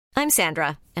I'm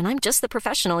Sandra, and I'm just the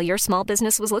professional your small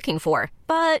business was looking for.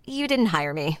 But you didn't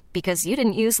hire me because you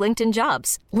didn't use LinkedIn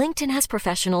Jobs. LinkedIn has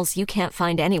professionals you can't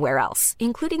find anywhere else,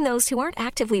 including those who aren't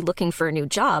actively looking for a new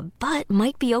job, but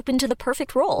might be open to the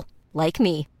perfect role, like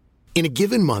me. In a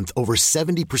given month, over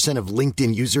 70% of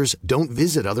LinkedIn users don't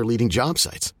visit other leading job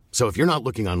sites. So if you're not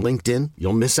looking on LinkedIn,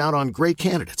 you'll miss out on great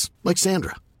candidates like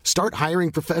Sandra. Start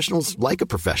hiring professionals like a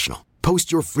professional.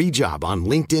 Post your free job on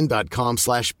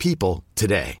linkedin.com/people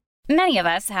today. Many of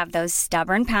us have those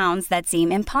stubborn pounds that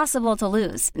seem impossible to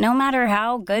lose, no matter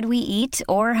how good we eat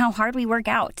or how hard we work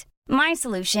out. My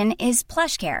solution is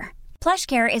PlushCare.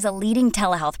 PlushCare is a leading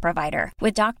telehealth provider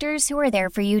with doctors who are there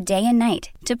for you day and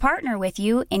night to partner with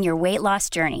you in your weight loss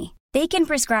journey. They can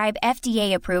prescribe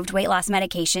FDA-approved weight loss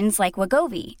medications like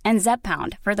Wegovy and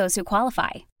Zepbound for those who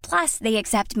qualify. Plus, they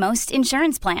accept most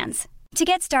insurance plans. To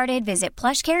get started, visit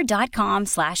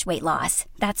plushcare.com/weightloss.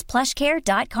 That's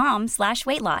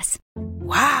plushcare.com/weightloss.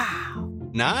 Wow.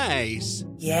 Nice.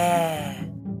 Yeah.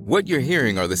 What you're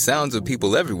hearing are the sounds of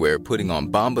people everywhere putting on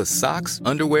Bombas socks,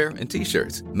 underwear, and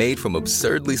T-shirts made from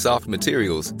absurdly soft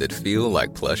materials that feel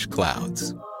like plush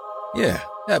clouds. Yeah,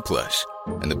 that plush.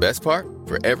 And the best part?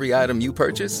 For every item you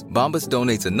purchase, Bombas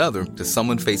donates another to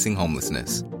someone facing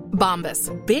homelessness. Bombas.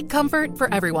 Big comfort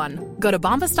for everyone. Go to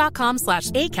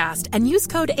bombas.com/ACAST and use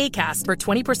code ACAST for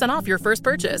 20% off your first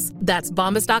purchase. That's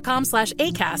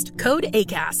bombas.com/ACAST. Code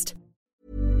ACAST.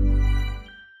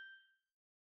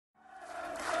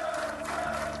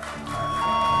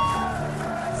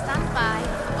 Stand by.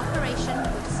 Operation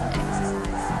Woodson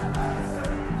exercise.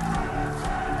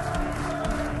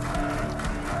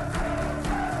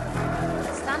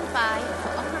 Stand by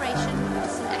for Operation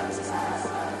Woodson exercise.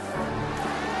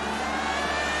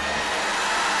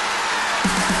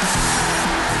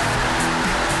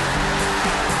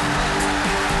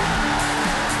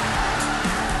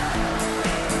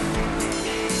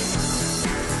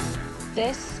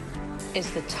 This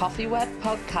is the Toffee Web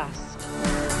Podcast.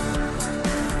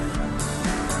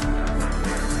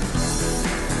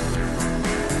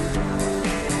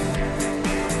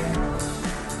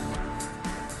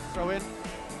 Throw in.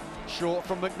 Short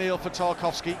from McNeil for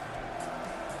Tarkowski.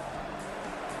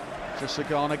 To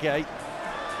Sagana Gate.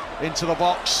 Into the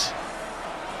box.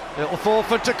 Little fall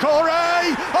for Decore.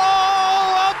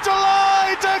 Oh,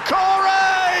 Abdoulaye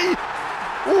Decore!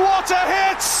 What a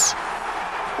hit!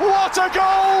 What a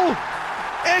goal!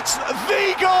 It's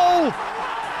the goal!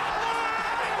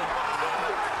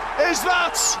 Is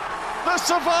that the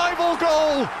survival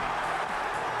goal?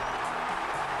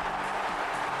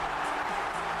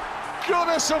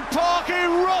 Goodison Park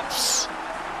erupts.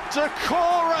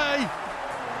 Decore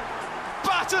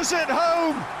batters it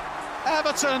home.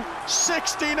 Everton,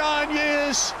 69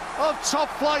 years of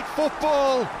top-flight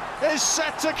football is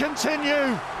set to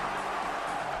continue.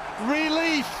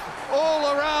 Relief all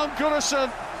around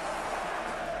Goodison.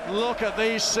 Look at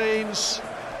these scenes.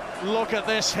 Look at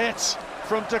this hit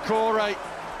from Decore.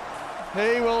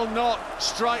 He will not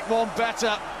strike one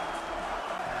better.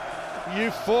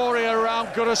 Euphoria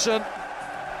around Goodison.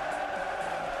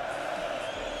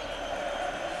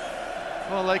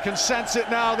 Well, they can sense it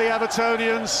now, the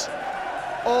Evertonians.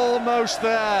 Almost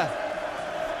there.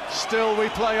 Still we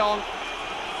play on.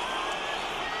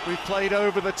 We've played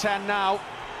over the 10 now.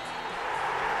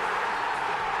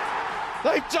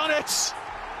 They've done it!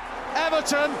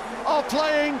 Everton are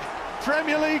playing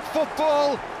Premier League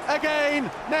football again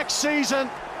next season.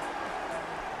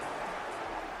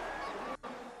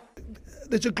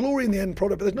 There's a glory in the end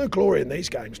product, but there's no glory in these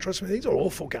games. Trust me, these are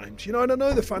awful games. You know, and I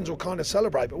know the fans will kind of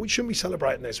celebrate, but we shouldn't be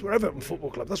celebrating this. We're Everton Football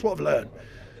Club. That's what I've learned.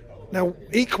 Now,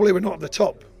 equally, we're not at the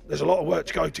top. There's a lot of work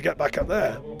to go to get back up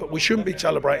there, but we shouldn't be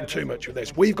celebrating too much with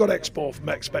this. We've got to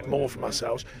expect more from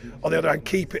ourselves. On the other hand,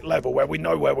 keep it level where we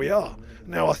know where we are.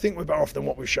 Now, I think we're better off than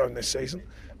what we've shown this season,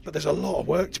 but there's a lot of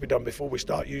work to be done before we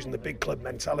start using the big club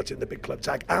mentality and the big club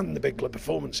tag and the big club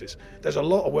performances. There's a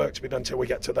lot of work to be done until we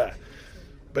get to there.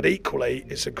 But equally,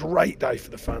 it's a great day for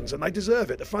the fans, and they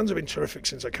deserve it. The fans have been terrific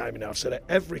since I came in. I've said it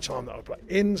every time that I play.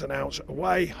 Ins and outs,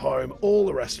 away, home, all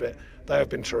the rest of it, they have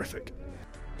been terrific.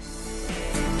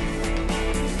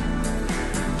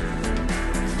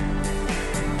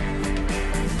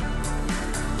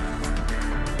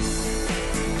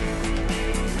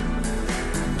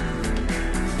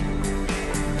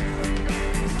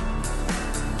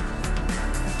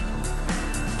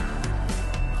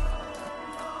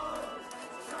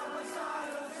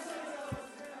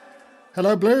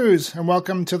 Hello, Blues, and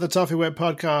welcome to the Toffee Web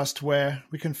Podcast, where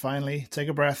we can finally take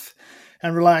a breath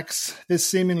and relax. This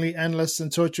seemingly endless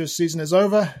and tortuous season is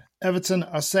over. Everton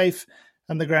are safe,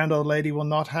 and the grand old lady will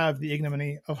not have the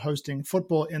ignominy of hosting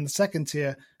football in the second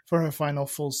tier for her final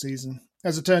full season.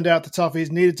 As it turned out, the Toffees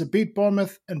needed to beat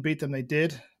Bournemouth, and beat them they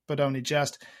did, but only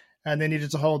just. And they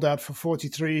needed to hold out for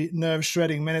 43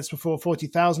 nerve-shredding minutes before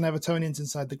 40,000 Evertonians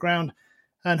inside the ground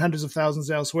and hundreds of thousands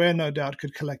elsewhere, no doubt,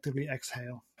 could collectively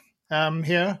exhale.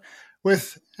 Here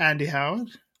with Andy Howard,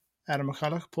 Adam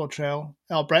McCulloch, Paul Trail,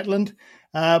 Al Bretland.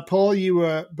 Paul, you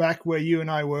were back where you and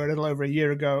I were a little over a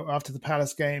year ago after the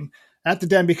Palace game at the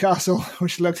Denby Castle,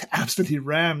 which looked absolutely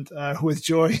rammed with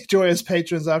joyous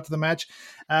patrons after the match.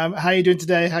 How are you doing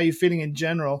today? How are you feeling in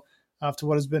general after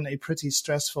what has been a pretty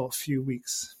stressful few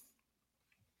weeks?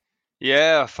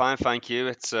 Yeah, fine, thank you.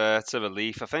 It's a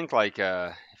relief. I think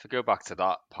if I go back to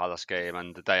that Palace game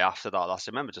and the day after that, I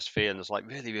remember just feeling just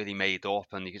really, really made up,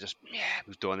 and you could just,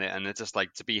 we've done it. And it's just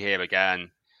to be here again,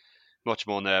 much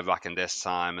more nerve-wracking this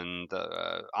time. And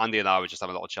Andy and I were just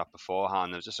having a little chat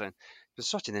beforehand. I was just saying, it's been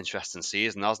such an interesting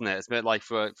season, hasn't it? It's been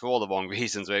for all the wrong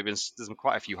reasons. There's been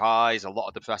quite a few highs, a lot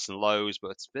of depressing lows, but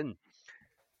it's been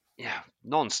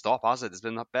non-stop, has it? There's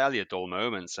been barely a dull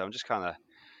moment. So I'm just kind of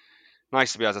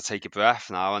nice to be able to take a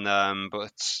breath now, and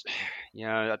but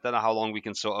I don't know how long we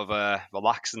can sort of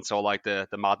relax until the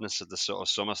madness of the sort of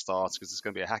summer starts, because there's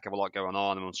going to be a heck of a lot going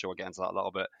on, and I'm sure we'll get into that a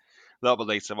little bit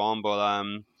later on.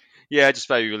 But just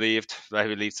very relieved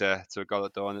to have got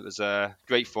it done. It was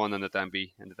great fun in the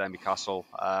Denby Castle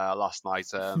last night.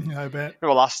 I bet.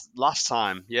 Last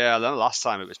time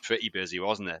it was pretty busy,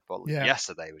 wasn't it? But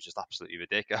yesterday was just absolutely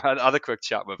ridiculous. I had a quick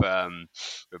chat with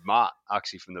Matt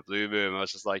actually from the Blue Room. I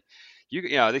was just like,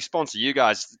 they sponsor you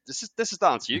guys. This is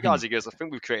down to you guys. He goes, I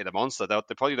think we've created a monster. They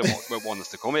probably won't want us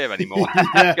to come here anymore.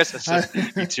 I guess it's just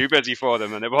be too busy for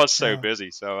them, and it was so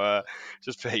busy. So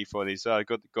just pretty funny. So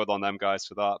good on them guys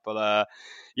for that. But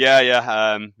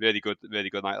really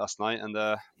good night last night, and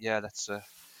that's.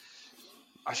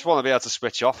 I just want to be able to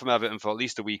switch off from everything for at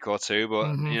least a week or two, but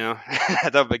I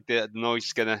don't think the noise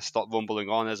is going to stop rumbling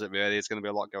on, is it? Really, it's going to be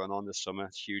a lot going on this summer.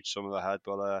 It's a huge summer ahead,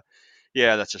 but.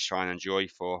 Let's just try and enjoy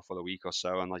for the week or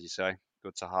so. And like you say,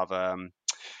 good to have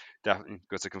definitely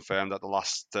good to confirm that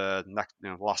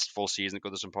the last full season at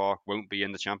Goodison Park won't be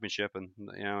in the Championship, and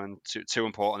too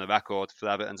important a record for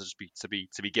Everton to just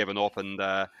be given up and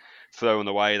thrown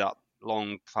away that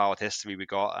long proud history we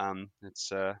got.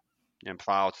 It's I'm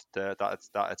proud that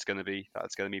it's going to be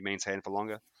maintained for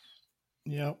longer.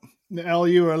 Yeah. Elle,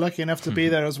 you were lucky enough to be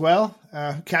there as well.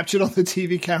 Captured on the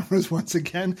TV cameras once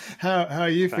again. How are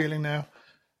you feeling now?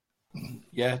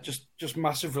 Yeah, just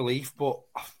massive relief. But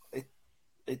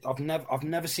I've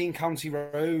never seen County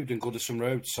Road and Goodison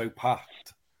Road so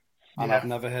packed, and I've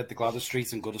never heard the Gladys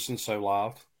Street and Goodison so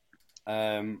loud.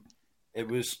 It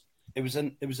was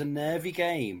a nervy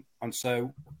game, and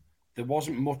so there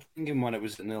wasn't much thinking when it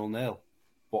was 0-0.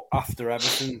 But after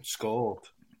Everton scored,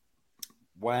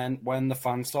 when the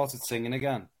fans started singing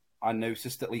again, I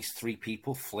noticed at least 3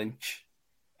 people flinch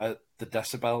at the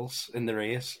decibels in their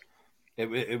ears.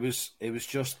 It was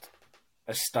just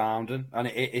astounding, and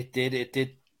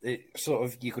it sort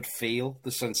of, you could feel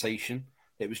the sensation.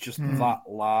 It was just that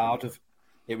loud.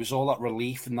 It was all that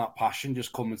relief and that passion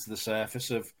just coming to the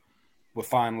surface of, we're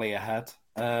finally ahead.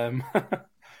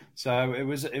 So it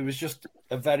was just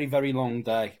a very, very long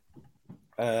day.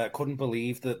 I couldn't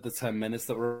believe that the 10 minutes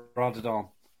that were added on.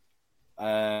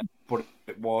 But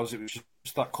it was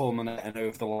just that culminating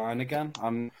over the line again.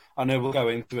 And I know we'll go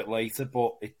into it later,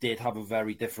 but it did have a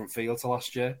very different feel to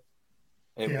last year.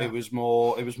 It was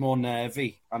more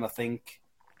nervy, and I think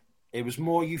it was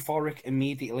more euphoric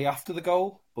immediately after the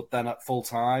goal. But then at full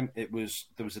time, there was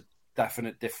a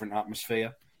definite different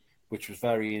atmosphere, which was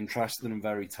very interesting and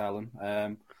very telling.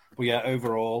 But yeah,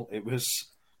 overall,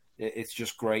 it's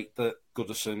just great that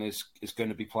Goodison is going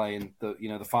to be playing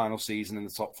the final season in the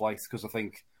top flight, because I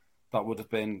think that would have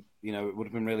been it would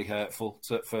have been really hurtful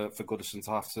for Goodison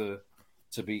to have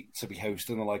to be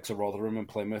hosting the likes of Rotherham and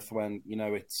Plymouth when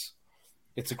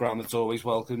it's a ground that's always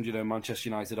welcomed. Manchester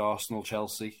United, Arsenal,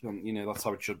 Chelsea, and that's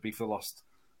how it should be for the last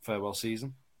farewell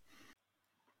season.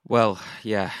 Well,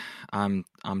 yeah, I'm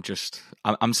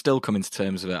still coming to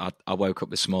terms with it. I woke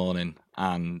up this morning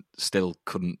and still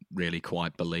couldn't really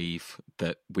quite believe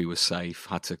that we were safe.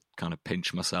 Had to kind of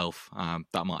pinch myself.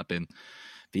 That might have been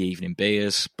the evening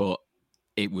beers, but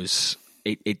it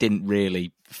didn't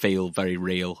really feel very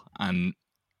real. And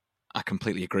I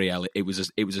completely agree, Elle. It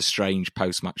was a strange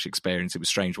post-match experience. It was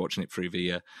strange watching it through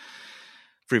the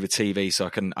TV. So I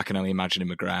can only imagine in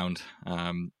the ground.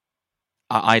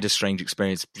 I had a strange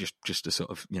experience, just to sort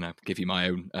of give you my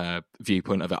own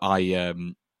viewpoint of it.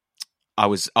 I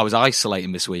was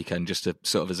isolating this weekend, just to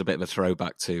sort of as a bit of a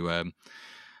throwback to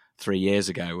 3 years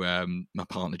ago. My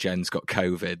partner Jen's got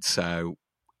COVID, so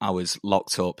I was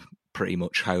locked up pretty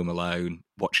much home alone,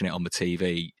 watching it on the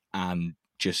TV, and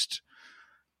just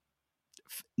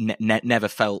never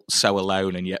felt so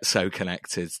alone and yet so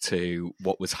connected to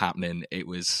what was happening. It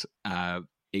was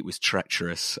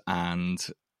treacherous, and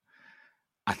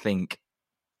I think,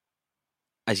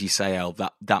 as you say, El,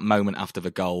 that moment after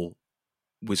the goal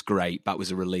was great. That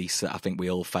was a release that I think we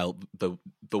all felt.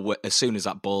 As soon as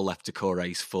that ball left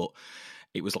Doucouré's foot,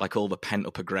 it was like all the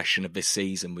pent-up aggression of this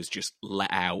season was just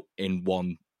let out in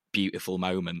one beautiful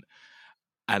moment.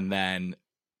 And then,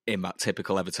 in that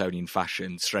typical Evertonian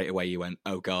fashion, straight away you went,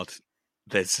 oh God,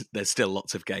 there's still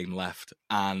lots of game left.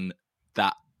 And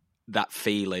that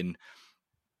feeling,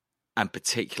 and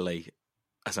particularly,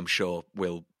 as I'm sure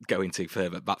we'll go into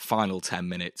further, that final 10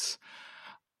 minutes,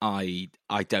 I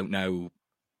don't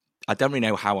really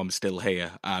know how I'm still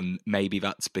here. And maybe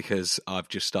that's because I've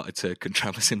just started to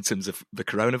control the symptoms of the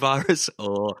coronavirus,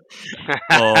 or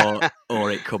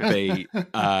it could be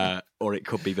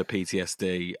the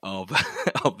PTSD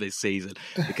of this season,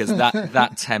 because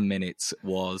that 10 minutes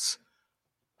was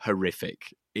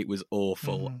horrific. It was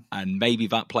awful, and maybe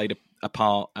that played a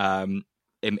part in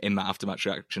that aftermatch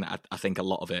reaction. I think a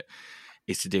lot of it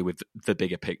is to do with the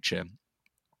bigger picture.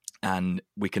 And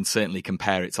we can certainly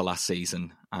compare it to last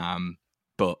season,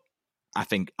 but I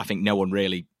think no one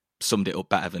really summed it up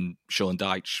better than Sean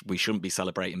Dyche. We shouldn't be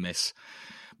celebrating this.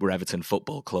 We're Everton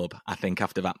Football Club. I think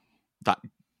after that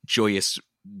joyous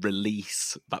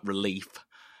release, that relief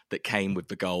that came with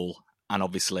the goal, and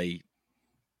obviously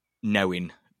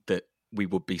knowing that we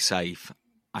would be safe,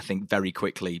 I think very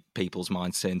quickly people's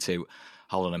minds turned to,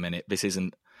 hold on a minute, this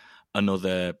isn't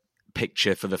another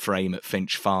picture for the frame at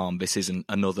Finch Farm. This isn't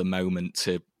another moment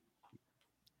to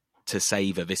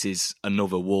savour. This is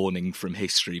another warning from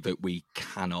history that we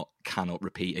cannot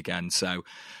repeat again. So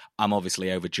I'm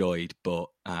obviously overjoyed, but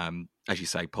as you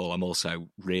say, Paul, I'm also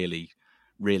really,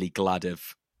 really glad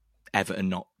of Everton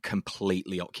not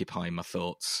completely occupying my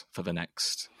thoughts for the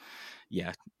next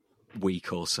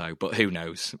week or so. But who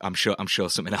knows? I'm sure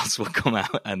something else will come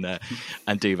out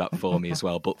and do that for me as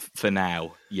well. But for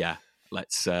now,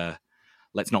 let's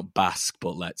not bask,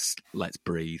 but let's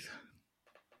breathe.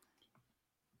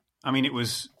 I mean, it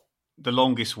was the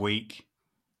longest week.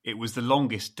 It was the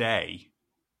longest day.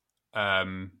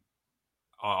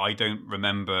 I don't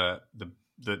remember the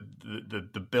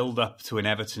build up to an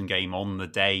Everton game on the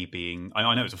day being.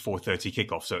 I know it was a 4:30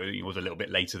 kickoff, so it was a little bit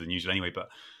later than usual anyway. But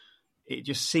it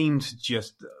just seemed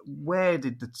where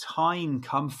did the time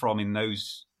come from in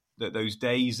those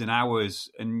days and hours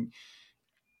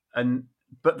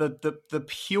but the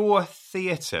pure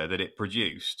theatre that it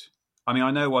produced. I mean,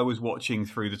 I know I was watching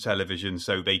through the television,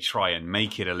 so they try and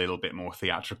make it a little bit more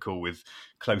theatrical with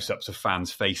close-ups of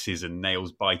fans' faces and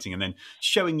nails biting, and then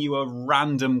showing you a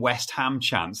random West Ham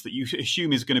chance that you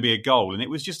assume is going to be a goal, and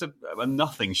it was just a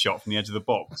nothing shot from the edge of the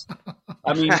box.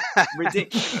 I mean,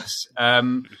 ridiculous.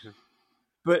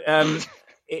 But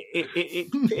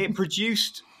it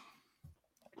produced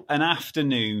an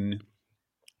afternoon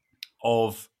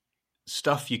of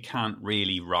stuff you can't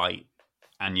really write,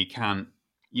 and you can't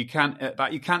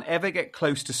ever get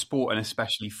close to sport, and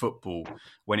especially football,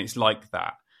 when it's like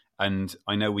that. And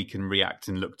I know we can react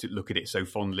and look at it so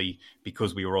fondly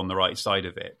because we were on the right side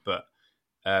of it, but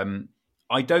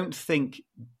I don't think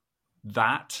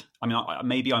that. I mean,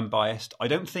 maybe I'm biased. I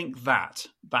don't think that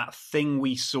thing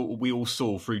we all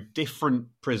saw through different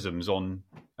prisms on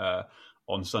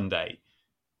Sunday.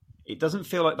 It doesn't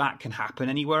feel like that can happen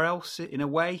anywhere else. In a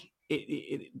way,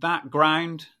 that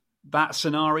ground, that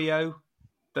scenario,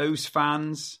 those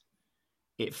fans,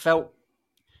 it felt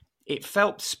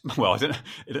well. I don't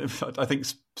know. I think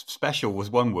special was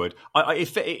one word.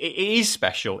 It is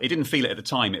special. It didn't feel it at the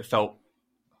time. It felt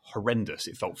horrendous.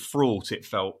 It felt fraught. It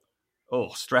felt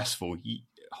stressful,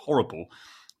 horrible.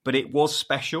 But it was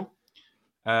special.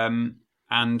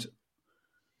 And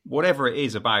whatever it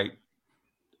is about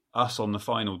us on the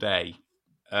final day,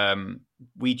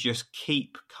 we just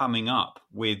keep coming up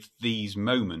with these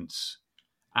moments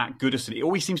at Goodison. It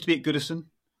always seems to be at Goodison.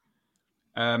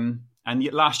 And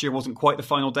yet last year wasn't quite the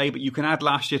final day, but you can add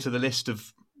last year to the list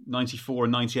of 94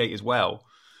 and 98 as well.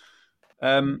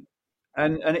 And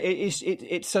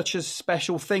it's such a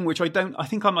special thing, which I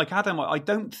think I'm like Adam, I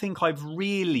don't think I've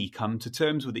really come to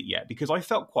terms with it yet, because I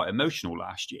felt quite emotional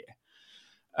last year.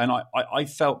 And I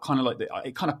felt kind of like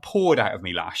it kind of poured out of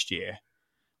me last year,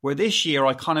 where this year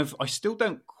I still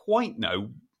don't quite know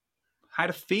how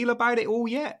to feel about it all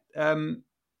yet.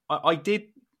 I did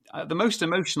the most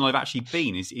emotional I've actually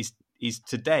been is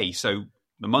today, so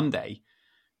the Monday,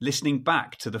 listening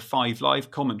back to the 5 Live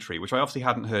commentary, which I obviously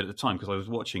hadn't heard at the time because I was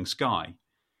watching Sky,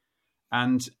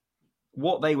 and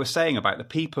what they were saying about the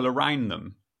people around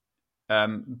them,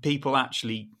 people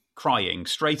actually crying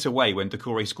straight away when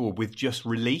Doucouré scored with just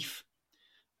relief.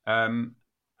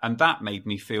 And that made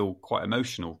me feel quite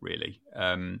emotional, really.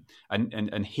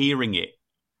 And hearing it,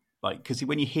 like, because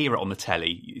when you hear it on the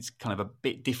telly, it's kind of a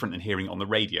bit different than hearing it on the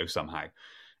radio somehow.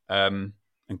 And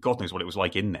God knows what it was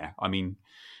like in there. I mean,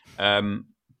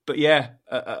 but yeah,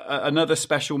 another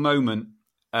special moment.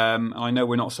 I know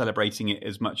we're not celebrating it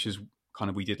as much as kind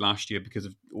of we did last year because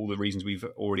of all the reasons we've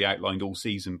already outlined all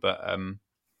season. But one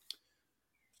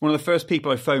of the first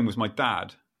people I phoned was my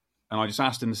dad. And I just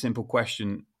asked him the simple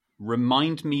question,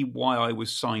 remind me why I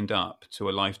was signed up to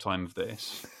a lifetime of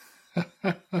this.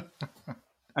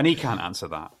 And he can't answer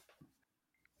that.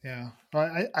 Yeah.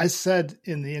 I said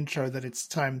in the intro that it's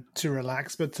time to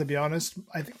relax, but to be honest,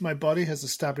 I think my body has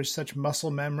established such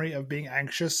muscle memory of being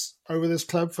anxious over this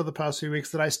club for the past few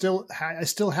weeks that I still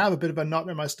have a bit of a knot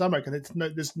in my stomach, and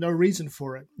there's no reason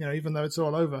for it, even though it's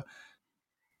all over.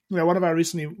 One of our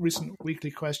recent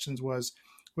weekly questions was,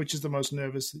 which is the most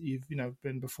nervous that you've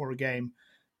been before a game?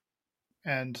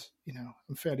 And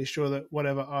I'm fairly sure that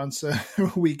whatever answer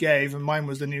we gave, and mine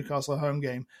was the Newcastle home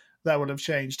game, that would have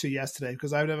changed to yesterday,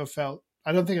 because I don't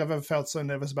think I've ever felt so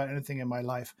nervous about anything in my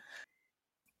life.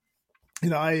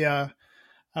 I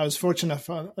was fortunate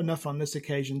enough on this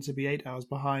occasion to be 8 hours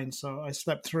behind, so I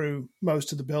slept through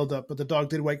most of the build-up, but the dog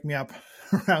did wake me up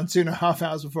around 2.5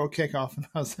 hours before kickoff,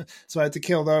 and so I had to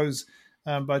kill those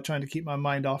by trying to keep my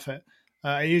mind off it.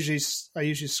 I usually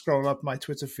scroll up my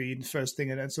Twitter feed first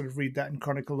thing and then sort of read that in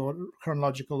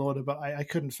chronological order, but I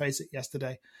couldn't face it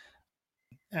yesterday.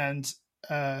 And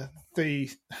I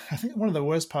think one of the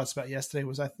worst parts about yesterday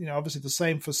was, obviously the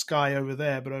same for Sky over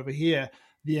there, but over here,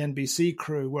 the NBC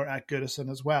crew were at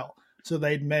Goodison as well. So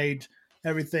they'd made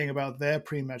everything about their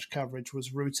pre-match coverage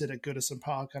was rooted at Goodison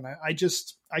Park. And I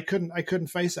couldn't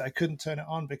face it. I couldn't turn it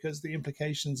on because the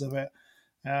implications of it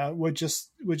were just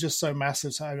so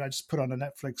massive. So I just put on a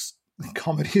Netflix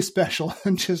comedy special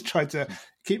and just tried to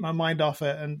keep my mind off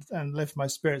it and lift my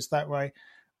spirits that way.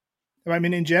 I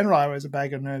mean, in general, I was a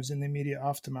bag of nerves in the immediate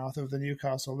aftermath of the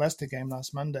Newcastle-Leicester game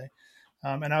last Monday.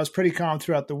 And I was pretty calm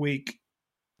throughout the week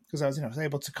because I was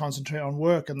able to concentrate on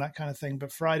work and that kind of thing.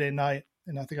 But Friday night,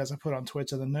 and I think as I put on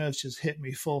Twitter, the nerves just hit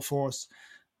me full force.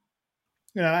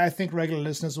 I think regular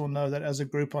listeners will know that as a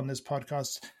group on this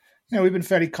podcast, we've been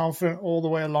fairly confident all the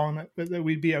way along that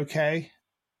we'd be okay.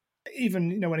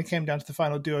 Even, when it came down to the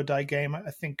final do or die game,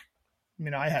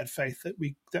 I had faith that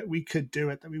we could do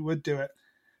it, that we would do it.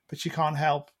 But you can't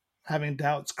help having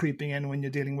doubts creeping in when you're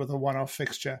dealing with a one-off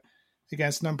fixture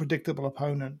against an unpredictable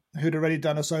opponent who'd already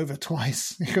done us over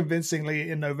twice convincingly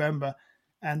in November.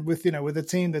 And with a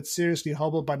team that's seriously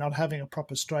hobbled by not having a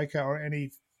proper striker or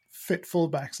any fit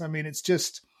fullbacks. I mean,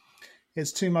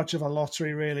 it's too much of a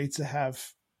lottery really to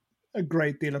have a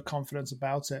great deal of confidence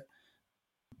about it.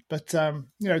 But,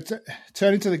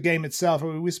 turning to the game itself,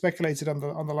 we speculated on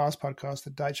the last podcast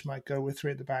that Deitch might go with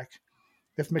three at the back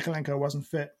if Mykolenko wasn't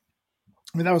fit.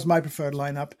 I mean, that was my preferred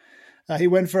lineup. He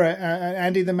went for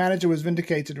Andy, the manager, was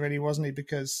vindicated, really, wasn't he?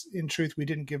 Because in truth, we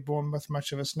didn't give Bournemouth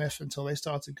much of a sniff until they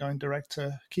started going direct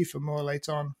to Kiefer Moore late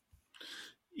on.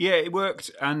 Yeah, it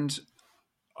worked, and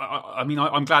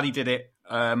I'm glad he did it.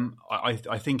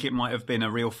 I think it might have been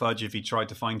a real fudge if he tried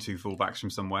to find two fullbacks from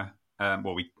somewhere.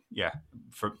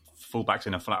 For fullbacks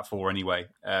in a flat four anyway.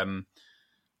 And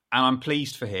I'm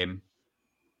pleased for him.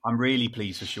 I'm really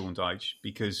pleased for Sean Dyche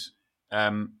because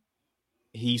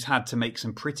he's had to make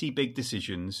some pretty big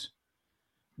decisions,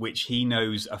 which he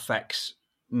knows affects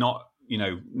not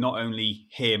only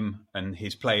him and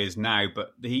his players now,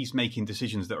 but he's making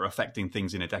decisions that are affecting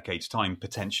things in a decade's time,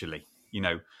 potentially.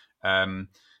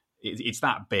 It's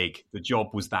that big. The job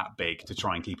was that big to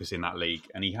try and keep us in that league.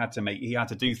 And he had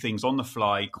to do things on the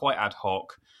fly, quite ad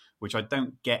hoc, which I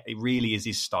don't get. It really is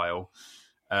his style.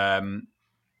 And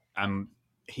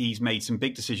he's made some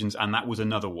big decisions, and that was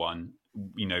another one.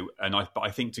 But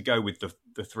I think to go with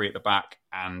the three at the back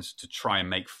and to try and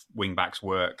make wing backs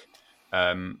work,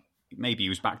 maybe he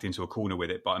was backed into a corner with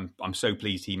it, but I'm so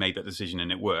pleased he made that decision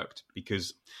and it worked,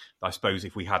 because I suppose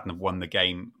if we hadn't have won the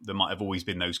game, there might have always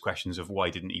been those questions of why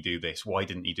didn't he do this? Why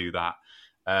didn't he do that?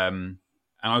 And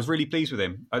I was really pleased with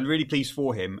him. I'm really pleased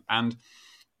for him. And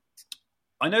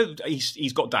I know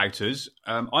he's got doubters.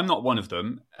 I'm not one of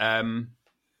them.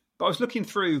 But I was looking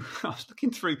through, I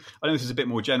know this is a bit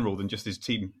more general than just his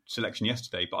team selection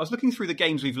yesterday, but I was looking through the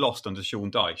games we've lost under Sean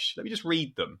Dyche. Let me just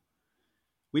read them.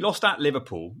 We lost at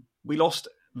Liverpool. We lost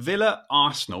Villa,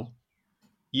 Arsenal,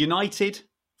 United,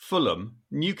 Fulham,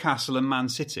 Newcastle and Man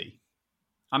City.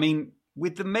 I mean,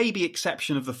 with the maybe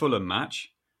exception of the Fulham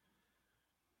match,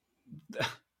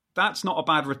 that's not a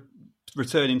bad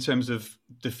return in terms of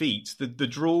defeats. The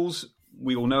draws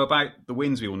we all know about, the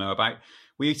wins we all know about.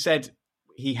 We said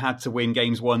he had to win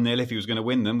games 1-0 if he was going to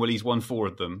win them. Well, he's won 4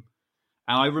 of them.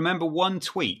 And I remember one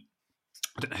tweet,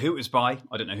 I don't know who it was by,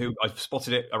 I don't know who, I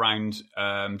spotted it around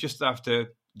just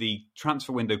after the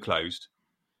transfer window closed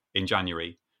in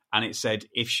January. And it said,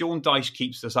 if Sean Dyche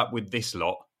keeps us up with this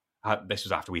lot, this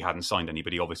was after we hadn't signed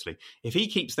anybody, obviously. If he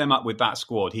keeps them up with that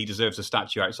squad, he deserves a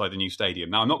statue outside the new stadium.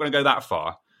 Now, I'm not going to go that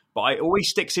far, but it always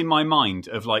sticks in my mind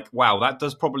of like, wow, that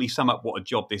does probably sum up what a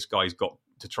job this guy's got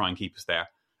to try and keep us there.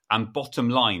 And bottom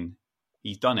line,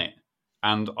 he's done it.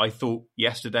 And I thought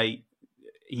yesterday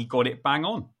he got it bang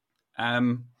on.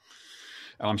 And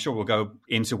I'm sure we'll go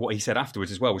into what he said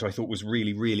afterwards as well, which I thought was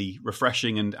really, really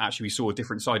refreshing. And actually we saw a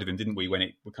different side of him, didn't we, when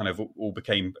it kind of all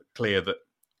became clear that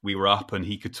we were up and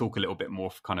he could talk a little bit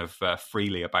more kind of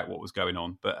freely about what was going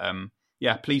on. But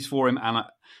yeah, pleased for him. And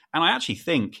I actually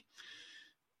think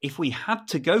if we had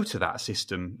to go to that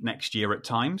system next year at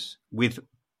times with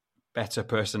better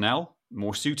personnel,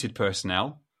 more suited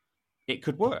personnel, it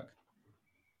could work.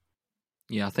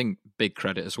 Yeah, I think big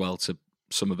credit as well to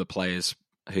some of the players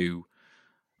who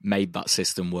made that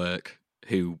system work,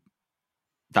 who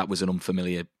that was an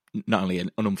unfamiliar, not only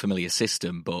an unfamiliar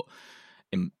system, but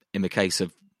in the case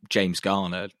of James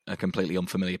Garner, a completely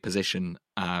unfamiliar position.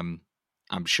 I'm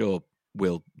sure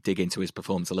we'll dig into his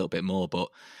performance a little bit more, but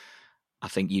I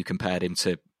think you compared him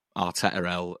to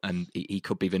Arteta, and he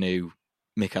could be the new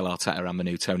Mikel Arteta and the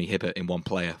new Tony Hibbert in one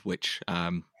player, which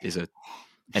is an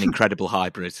incredible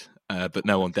hybrid that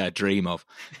no one dared dream of.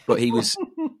 But he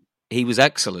was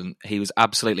excellent. He was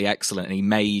absolutely excellent, and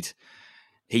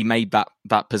he made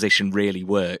that position really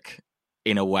work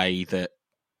in a way that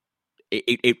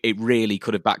it really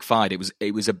could have backfired.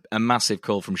 It was a massive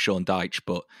call from Sean Dyche,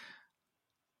 but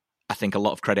I think a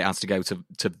lot of credit has to go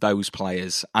to those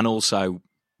players, and also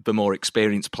the more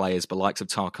experienced players, the likes of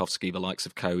Tarkowski, the likes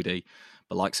of Cody,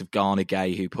 the likes of Garner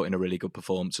Gay, who put in a really good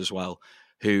performance as well,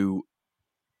 who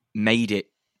made it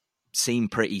seem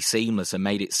pretty seamless and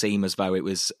made it seem as though it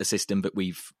was a system that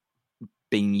we've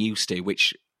been used to,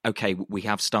 which, okay, we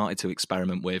have started to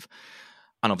experiment with.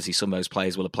 And obviously some of those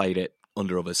players will have played it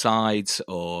under other sides,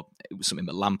 or it was something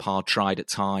that Lampard tried at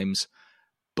times.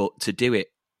 But to do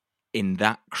it in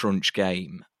that crunch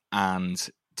game, and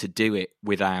to do it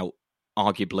without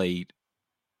arguably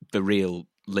the real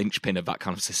linchpin of that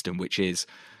kind of system, which is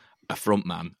a front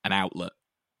man, an outlet,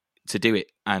 to do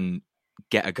it and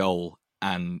get a goal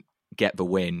and get the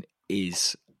win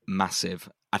is massive.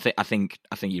 I think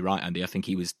you're right, Andy. I think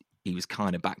he was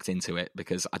kind of backed into it,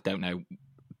 because I don't know,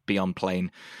 beyond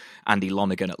playing Andy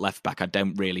Lonergan at left back, I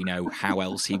don't really know how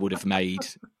else he would have made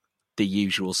the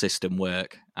usual system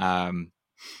work. And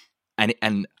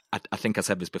I think I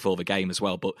said this before the game as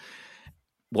well, but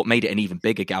what made it an even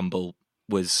bigger gamble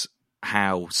was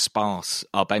how sparse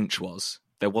our bench was.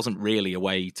 There wasn't really a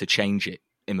way to change it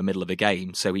in the middle of a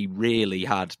game, so he really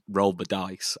had rolled the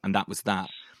dice, and that was that.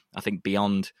 I think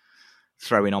beyond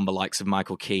throwing on the likes of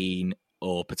Michael Keane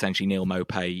or potentially Neil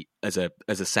Maupay as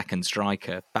a second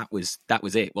striker, that was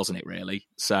it, wasn't it, really?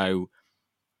 So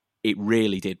it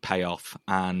really did pay off,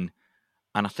 and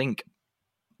I think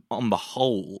on the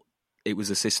whole it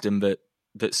was a system that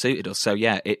suited us. So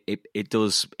yeah, it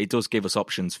does give us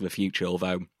options for the future,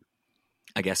 although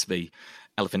I guess the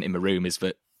elephant in the room is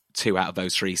that 2 out of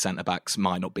those 3 centre-backs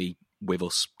might not be with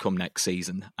us come next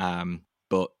season.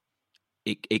 But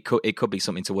it could be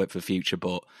something to work for the future.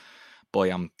 But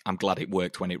boy, I'm glad it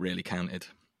worked when it really counted.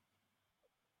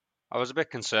 I was a bit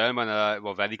concerned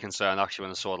very concerned actually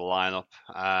when I saw the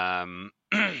lineup.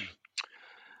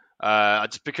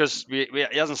 Just because he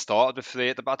hasn't started with 3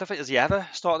 at the back. I don't think has he ever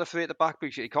started with 3 at the back.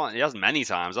 Because he hasn't many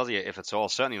times, has he? If at all,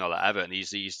 certainly not at Everton.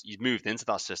 He's moved into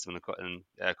that system in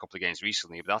a couple of games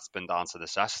recently, but that's been down to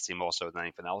necessity more so than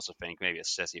anything else. I think maybe at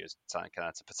City was trying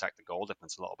to protect the goal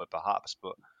difference a little bit, perhaps.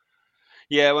 But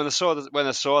yeah, when I saw that,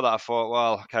 I thought,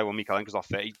 well, okay, well, Mykolenko's not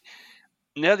fit.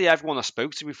 Nearly everyone I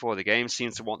spoke to before the game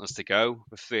seemed to want us to go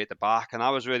with 3 at the back, and I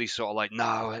was really sort of like,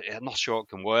 no, I'm not sure it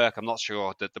can work. I'm not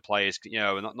sure that the players,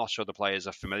 not sure the players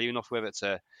are familiar enough with it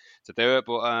to do it.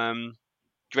 But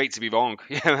great to be wrong.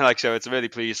 So it's really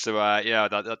pleased to that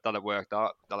it worked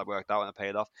out. That it worked out and it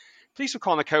paid off. Pleased with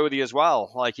Conor Cody as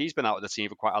well. Like, he's been out with the team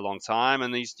for quite a long time,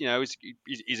 and he's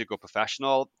a good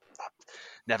professional.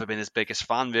 Never been his biggest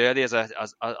fan really as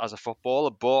a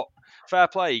footballer, but fair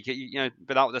play.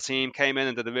 Been out with the team, came in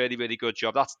and did a really, really good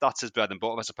job. That's his bread and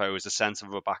butter, I suppose, the centre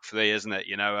of a back 3, isn't it?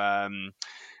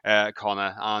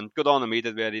 Conor, and good on him. He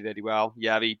did really, really well.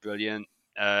 Yeri, brilliant.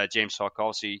 James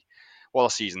Tarkowski, what a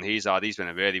season he's had. He's been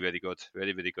a really, really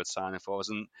good signing for us.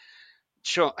 And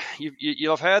Sure,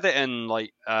 you'll have heard it in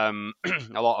like a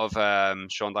lot of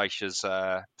Sean Dyche's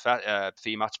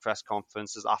pre-match press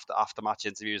conferences, after match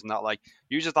interviews, and that like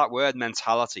uses that word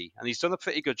mentality, and he's done a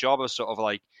pretty good job of sort of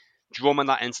like drumming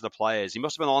that into the players. He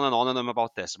must have been on and on them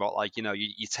about this, about like, you know,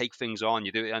 you take things on,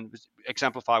 you do it, and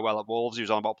exemplify well at Wolves. He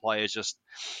was on about players just,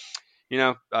 you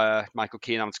know, Michael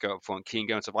Keane having to go up front, Keane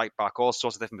going to right back, all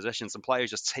sorts of different positions, and players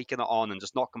just taking it on and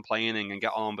just not complaining and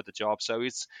getting on with the job. So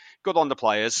it's good on the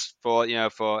players for, you know,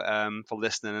 for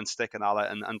listening and sticking at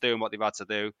it and doing what they've had to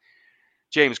do.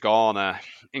 James Garner,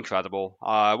 incredible.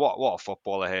 What a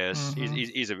footballer he is. Mm-hmm.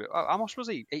 He's how much was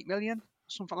he? 8 million?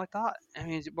 Something like that. I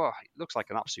mean, well, he looks like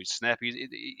an absolute snap.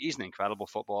 He's an incredible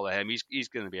footballer. He's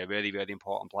going to be a really, really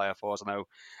important player for us. I know,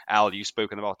 Al, you've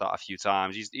spoken about that a few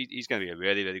times. He's going to be a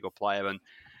really, really good player, and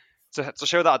to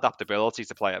show that adaptability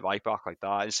to play at right back like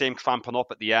that. And same cramping up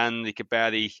at the end. He could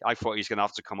barely. I thought he was going to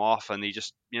have to come off, and he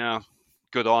just, you know,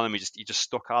 good on him. He just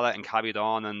stuck at it and carried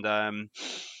on. And a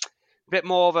bit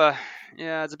more of a,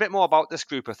 it's a bit more about this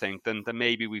group, I think, than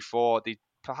maybe we thought. They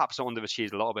perhaps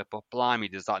underachieved a little bit, but blimey,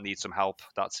 does that need some help?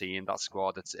 That team, that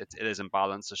squad, it is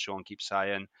imbalanced, as Sean keeps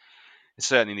saying. It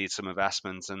certainly needs some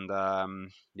investment, and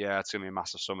it's going to be a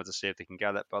massive summer to see if they can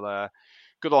get it. But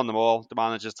good on them all, the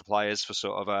managers, the players, for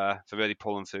sort of for really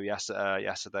pulling through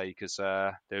yesterday, because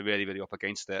they're really, really up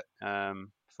against it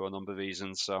for a number of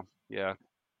reasons. So yeah,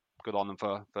 good on them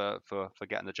for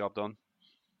getting the job done.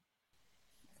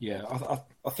 Yeah,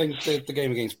 I think the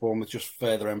game against Bournemouth just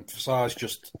further emphasised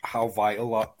just how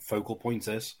vital that focal point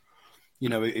is. You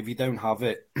know, if you don't have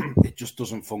it, it just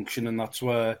doesn't function. And that's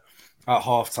where, at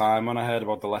half-time, when I heard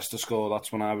about the Leicester score,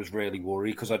 that's when I was really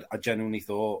worried, because I genuinely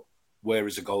thought, where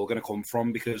is the goal going to come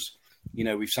from? Because, you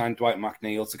know, we've signed Dwight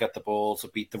McNeil to get the ball, to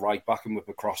beat the right back and whip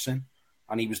a crossing,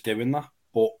 and he was doing that.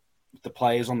 But the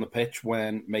players on the pitch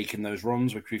weren't making those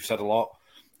runs, which we've said a lot.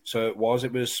 So it was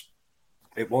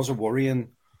a worry. And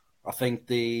I think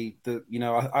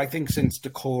I think since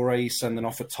Doucouré sending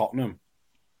off at Tottenham,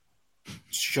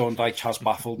 Sean Dyche has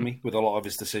baffled me with a lot of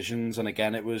his decisions. And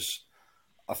again,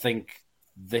 I think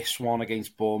this one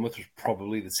against Bournemouth was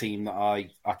probably the team that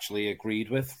I actually agreed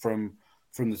with from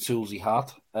the tools he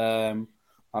had. And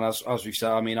as we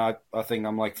said, I mean, I think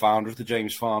I'm like founder of the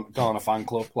James Garner fan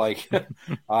club. Like,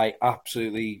 I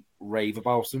absolutely rave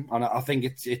about him. And I think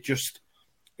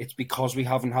it's because we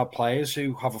haven't had players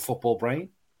who have a football brain,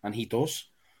 and he does.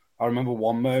 I remember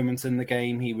one moment in the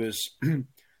game, he was, the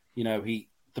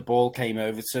ball came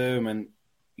over to him, and,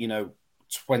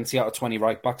 20 out of 20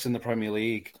 right backs in the Premier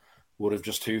League would have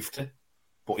just hoofed it.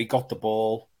 But he got the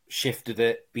ball, shifted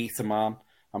it, beat a man,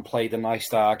 and played a nice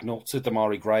diagonal to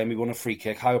Damari Graham. He won a free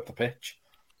kick high up the pitch.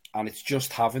 And it's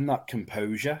just having that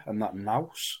composure and that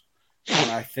nous.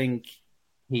 And I think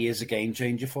he is a game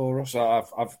changer for us.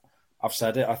 I've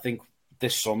said it. I think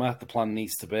this summer the plan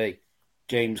needs to be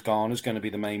James Garner is going to be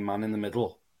the main man in the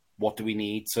middle. What do we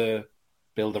need to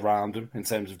build around him in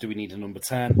terms of, do we need a number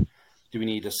 10? Do we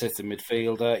need a sitting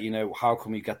midfielder? How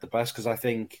can we get the best? Because I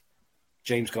think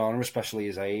James Garner, especially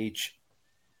his age,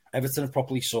 Everton have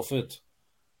probably suffered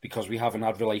because we haven't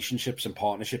had relationships and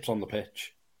partnerships on the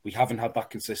pitch. We haven't had that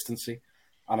consistency.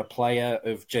 And a player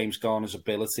of James Garner's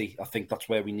ability, I think that's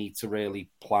where we need to really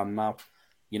plan now.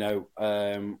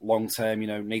 Long term,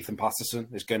 Nathan Patterson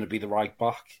is going to be the right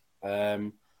back.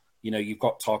 You've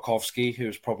got Tarkowski,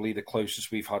 who's probably the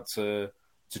closest we've had to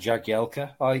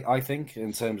Jagielka, I think,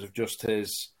 in terms of just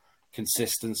his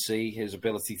consistency, his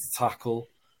ability to tackle,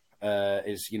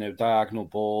 his diagonal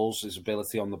balls, his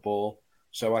ability on the ball.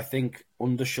 So I think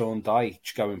under Sean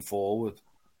Dyche going forward,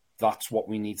 that's what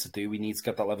we need to do. We need to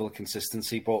get that level of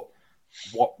consistency. But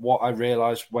what I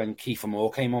realised when Kiefer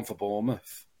Moore came on for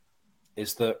Bournemouth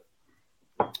is that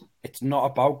it's not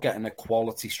about getting a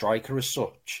quality striker as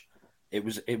such. It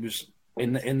was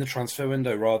in the transfer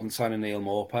window, rather than signing Neil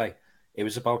Maupay, it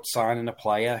was about signing a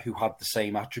player who had the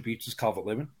same attributes as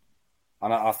Calvert-Lewin.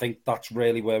 And I think that's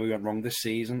really where we went wrong this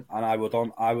season. And I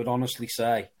would honestly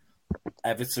say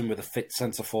Everton with a fit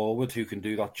centre forward who can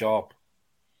do that job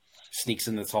sneaks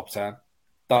in the top 10.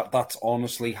 That's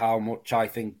honestly how much I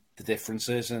think the difference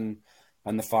is, and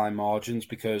the fine margins,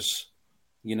 because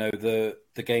the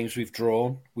games we've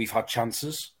drawn, we've had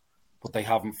chances, but they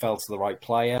haven't fell to the right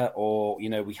player, or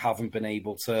we haven't been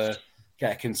able to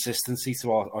get a consistency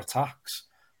to our attacks.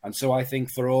 And so I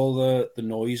think for all the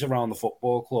noise around the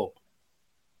football club,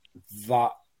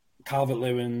 that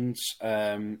Calvert-Lewin's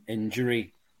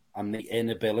injury and the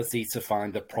inability to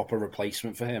find a proper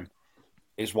replacement for him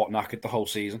is what knackered the whole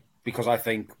season, because I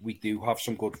think we do have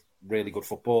some really good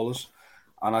footballers.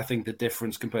 And I think the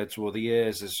difference compared to other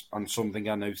years is, and something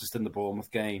I noticed in the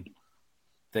Bournemouth game,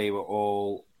 they were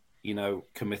all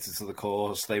committed to the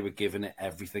cause. They were giving it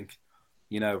everything.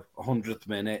 100th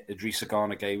minute, Idrissa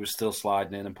Gana Gueye was still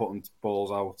sliding in and putting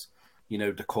balls out.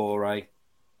 Doucouré,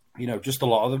 just a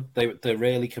lot of them. They're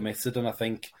really committed, and I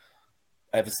think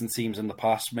Everton teams in the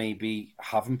past maybe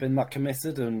haven't been that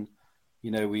committed, and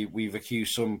we've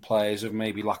accused some players of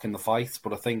maybe lacking the fight,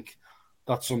 but I think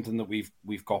that's something that we've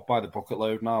got by the bucket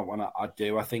load now, and I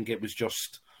think it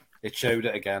showed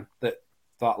it again,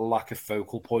 that lack of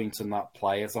focal point and that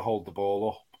player to hold the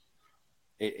ball up,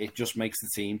 it just makes the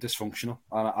team dysfunctional.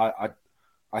 And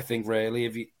I think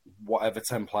really, whatever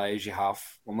 10 players you have,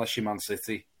 unless you're Man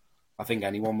City, I think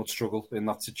anyone would struggle in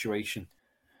that situation.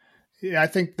 Yeah, I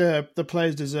think the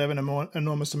players deserve an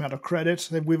enormous amount of credit.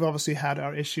 We've obviously had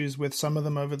our issues with some of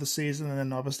them over the season, and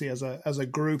then obviously as a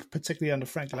group, particularly under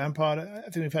Frank Lampard, I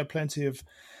think we've had plenty of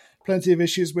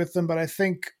issues with them. But I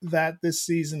think that this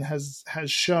season has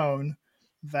shown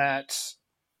that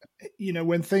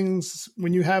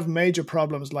when you have major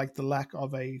problems like the lack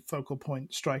of a focal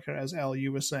point striker, as Al,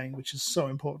 you were saying, which is so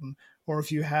important, or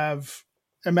if you have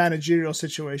a managerial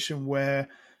situation where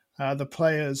the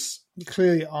players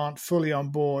clearly aren't fully on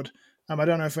board. I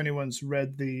don't know if anyone's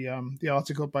read the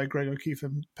article by Greg O'Keefe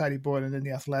and Paddy Boylan in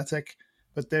The Athletic,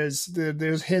 but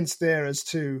there's hints there as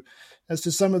to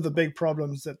some of the big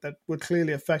problems that were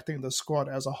clearly affecting the squad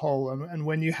as a whole. And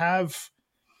when you have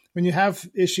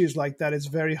issues like that, it's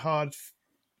very hard,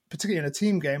 particularly in a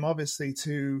team game, obviously,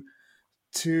 to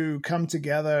come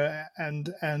together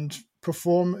and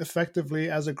perform effectively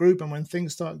as a group. And when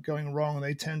things start going wrong,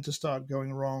 they tend to start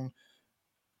going wrong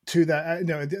to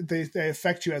that. They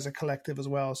affect you as a collective as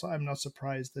well. So I'm not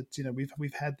surprised that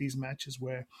we've had these matches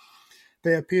where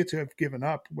they appear to have given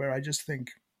up, where I just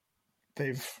think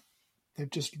they've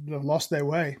lost their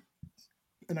way.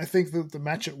 And I think the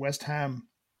match at West Ham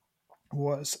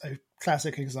was a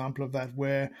classic example of that,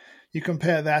 where you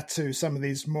compare that to some of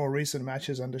these more recent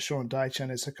matches under Sean Dyche,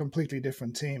 and it's a completely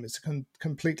different team. It's a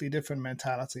completely different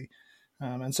mentality.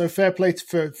 And so fair play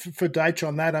for Dyche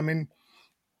on that. I mean,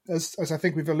 as I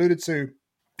think we've alluded to,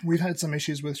 we've had some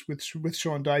issues with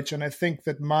Sean Dyche, and I think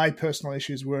that my personal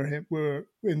issues were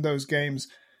in those games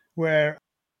where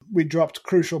we dropped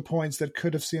crucial points that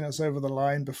could have seen us over the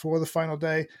line before the final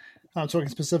day. I'm talking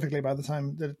specifically about the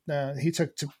time that he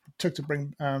took to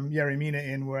bring Yerry Mina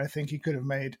in, where I think he could have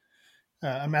made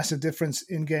a massive difference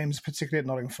in games, particularly at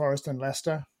Nottingham Forest and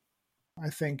Leicester. I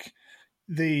think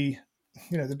the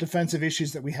defensive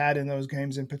issues that we had in those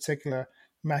games, in particular,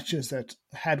 matches that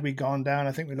had we gone down,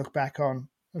 I think we look back on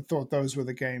and thought those were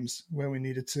the games where we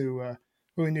needed to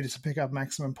pick up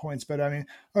maximum points. But I mean,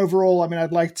 overall,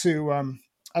 I'd like to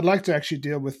actually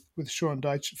deal with Sean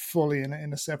Dyche fully in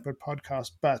a separate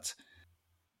podcast, but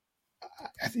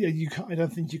I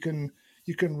don't think you can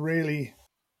really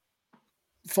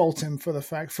fault him for the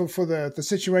fact for the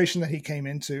situation that he came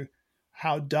into,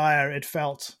 how dire it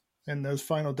felt in those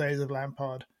final days of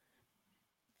Lampard.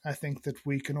 I think that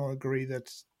we can all agree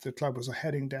that the club was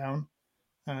heading down,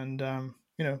 and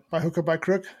by hook or by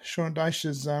crook, Sean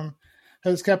Dyche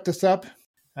has kept us up.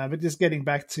 But just getting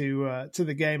back to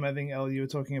the game, I think, El, you were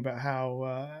talking about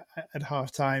how at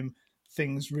halftime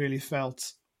things really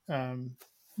felt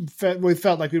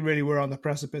like we really were on the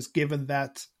precipice, given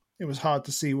that it was hard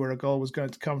to see where a goal was going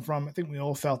to come from. I think we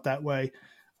all felt that way.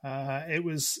 It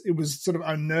was sort of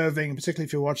unnerving, particularly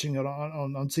if you're watching it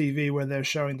on TV, where they're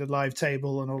showing the live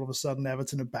table, and all of a sudden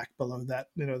Everton are back below that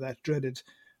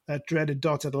that dreaded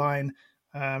dotted line,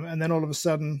 and then all of a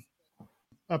sudden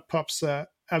up pops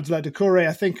Abdoulaye Doucouré.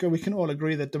 I think we can all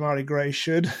agree that Demarai Gray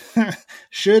should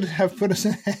have put us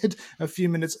ahead a few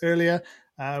minutes earlier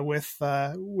with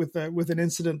an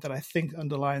incident that I think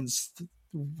underlines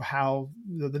how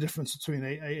the difference between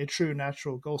a true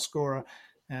natural goal scorer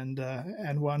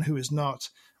and one who is not.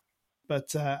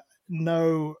 But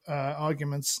no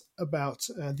arguments about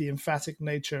the emphatic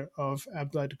nature of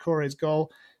Abdoulaye Doucouré's goal.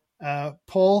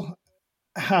 Paul,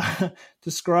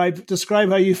 describe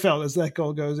how you felt as that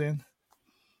goal goes in.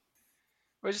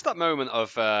 Well, just that moment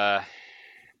of,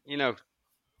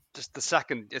 just the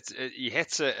second he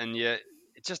hits it, and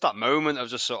it's just that moment of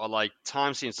just sort of like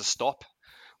time seems to stop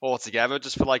altogether,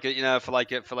 just for like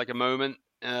a moment,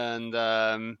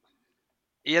 and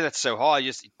he hit it so hard,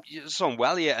 you're just so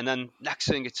well here, and then next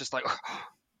thing it's just like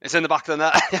it's in the back of the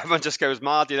net. Everyone just goes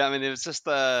mad. You know what I mean? It was just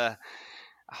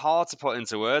hard to put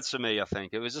into words for me. I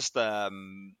think it was just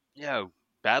bedlam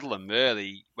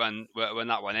really when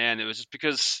that went in. It was just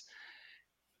because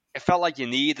it felt like you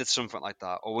needed something like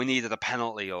that, or we needed a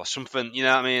penalty or something. You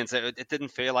know what I mean? It didn't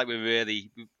feel like it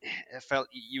felt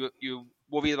you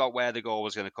worried about where the goal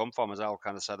was going to come from, as Al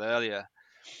kind of said earlier.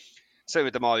 same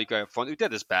with Damari going up front, who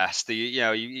did his best.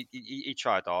 He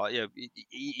tried hard.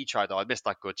 He tried hard. Missed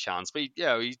that good chance, but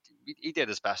he did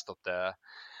his best up there.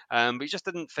 But he just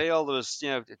didn't feel there was,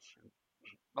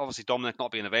 obviously Dominic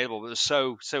not being available, but it was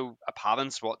so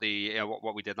apparent what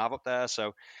what we didn't have up there.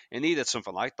 So it needed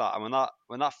something like that. And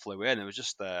when that flew in, it was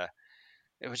just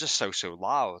so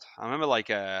loud. I remember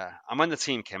and when the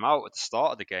team came out at the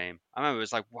start of the game, I remember it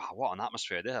was like, wow, what an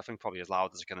atmosphere it is. I think probably as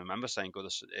loud as I can remember saying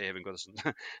hearing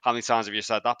Goodison. How many times have you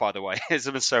said that, by the way? There's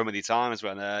been so many times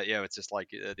when it's just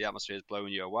like the atmosphere is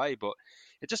blowing you away. But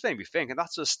it just made me think, and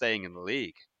that's just staying in the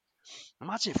league.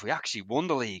 Imagine if we actually won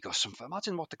the league or something.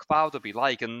 Imagine what the crowd would be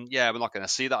like. And we're not going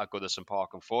to see that at Goodison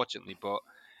Park, unfortunately. But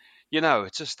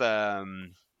it's just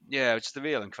just a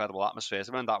real incredible atmosphere.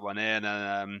 So when that went in,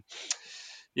 and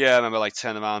I remember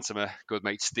turning around to my good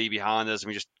mate Steve behind us, and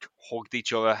we just hugged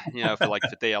each other, for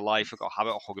dear life. I've got a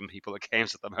habit of hugging people at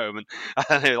games at the moment.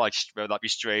 And they're whether that be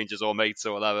strangers or mates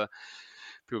or whatever.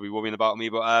 People be worrying about me,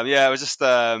 but it was just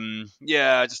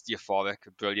just euphoric,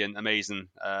 brilliant, amazing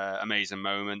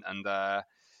moment, and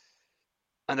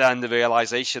then the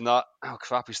realization that, oh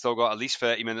crap, we still got at least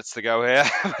 30 minutes to go here.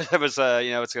 It was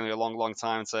it's going to be a long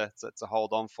time to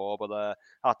hold on for, but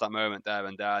at that moment there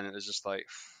and then, it was just like,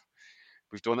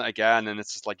 we've done it again, and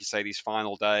it's just like you say, these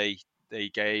final day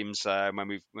games when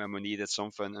we needed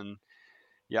something, and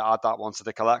add that one to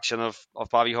the collection of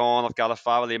Barry Horn, of Gareth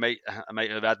Farrell.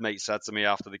 A red mate said to me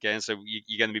after the game, so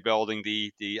you're going to be building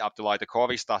the Abdoulaye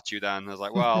Doucouré statue then? I was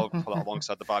like, well, I'll put it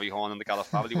alongside the Barry Horn and the Gareth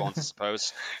Farrell ones, I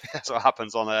suppose. That's what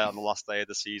happens on the last day of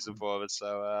the season for us.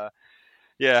 So,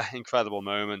 incredible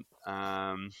moment.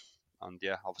 And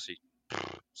obviously,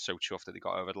 so chuffed that they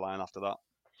got over the line after that.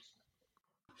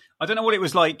 I don't know what it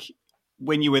was like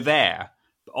when you were there,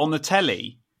 but on the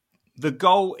telly, the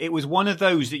goal, it was one of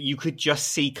those that you could just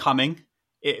see coming.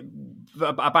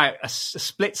 About a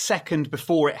split second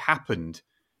before it happened,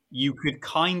 you could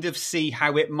kind of see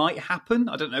how it might happen.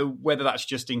 I don't know whether that's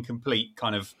just in complete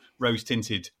kind of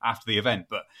rose-tinted after the event,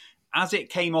 but as it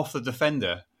came off the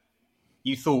defender,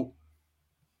 you thought,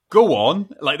 go on.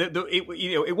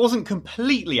 It wasn't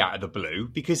completely out of the blue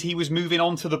because he was moving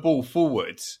onto the ball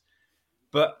forwards.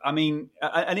 But, I mean,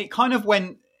 and it kind of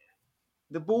went,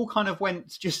 the ball kind of went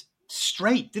just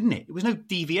straight, didn't it? It was no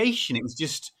deviation. It was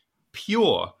just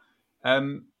pure.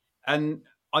 And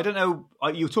I don't know,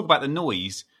 you talk about the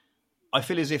noise. I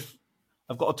feel as if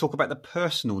I've got to talk about the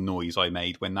personal noise I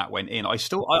made when that went in. I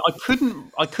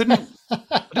couldn't, I don't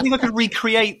think I could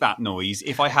recreate that noise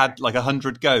if I had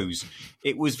 100 goes.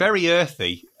 It was very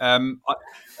earthy. I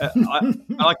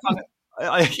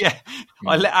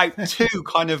let out two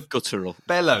kind of guttural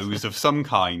bellows of some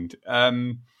kind.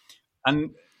 And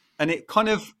it kind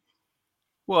of,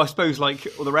 well, I suppose like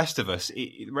all the rest of us,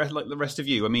 like the rest of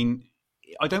you, I mean,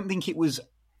 I don't think it was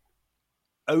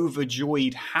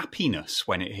overjoyed happiness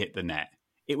when it hit the net.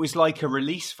 It was like a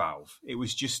release valve. It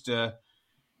was just a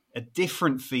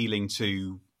different feeling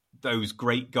to those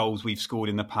great goals we've scored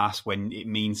in the past when it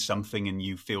means something and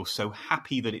you feel so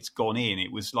happy that it's gone in.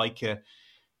 It was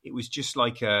just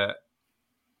like I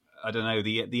don't know,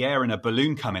 the air in a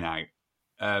balloon coming out.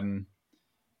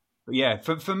 But yeah,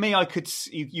 for me,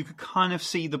 you could kind of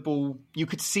see the ball. You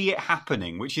could see it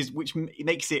happening, which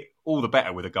makes it all the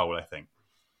better with a goal, I think.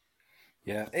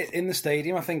 Yeah, in the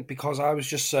stadium, I think because I was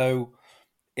just so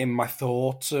in my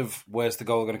thoughts of where's the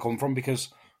goal going to come from, because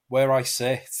where I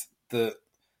sit,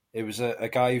 it was a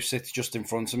guy who sits just in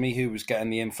front of me who was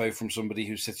getting the info from somebody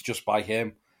who sits just by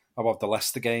him about the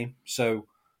Leicester game. So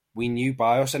we knew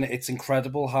BIOS, and it's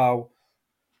incredible how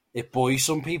it buoys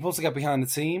some people to get behind the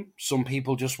team. Some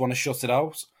people just want to shut it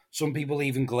out. Some people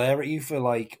even glare at you for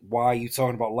like, why are you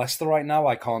talking about Leicester right now?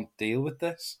 I can't deal with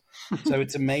this. So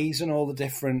it's amazing all the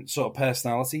different sort of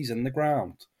personalities in the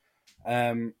ground.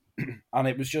 And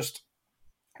it was just,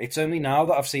 it's only now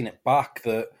that I've seen it back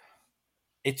that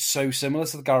it's so similar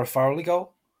to the Gareth Farrell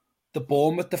goal. The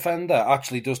Bournemouth defender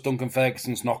actually does Duncan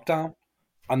Ferguson's knockdown.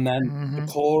 And then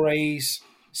Doucouré's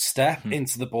step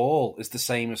into the ball is the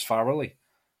same as Farrell.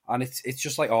 And it's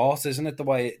just like art, isn't it? The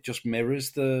way it just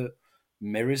mirrors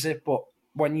it. But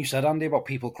when you said, Andy, about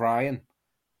people crying,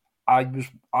 I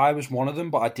was one of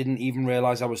them, but I didn't even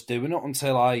realise I was doing it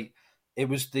until it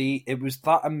was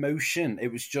that emotion.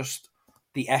 It was just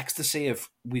the ecstasy of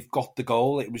we've got the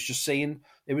goal. It was just saying,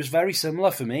 it was very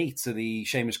similar for me to the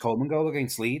Seamus Coleman goal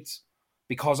against Leeds.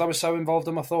 Because I was so involved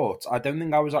in my thoughts, I don't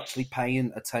think I was actually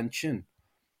paying attention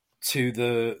to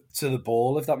the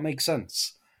ball, if that makes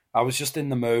sense. I was just in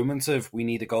the moment of we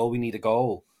need a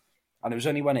goal. And it was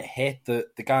only when it hit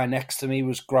that the guy next to me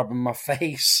was grabbing my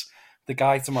face. The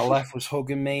guy to my left was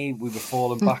hugging me. We were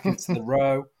falling back into the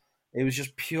row. It was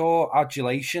just pure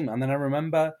adulation. And then I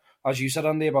remember, as you said,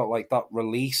 Andy, about like that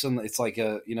release, and it's like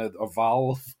a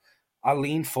valve. I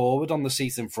leaned forward on the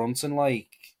seat in front and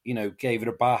gave it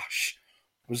a bash.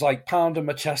 It was like pounding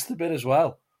my chest a bit as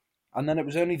well. And then it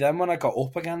was only then when I got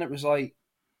up again, it was like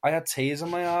I had tears in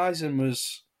my eyes and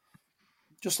was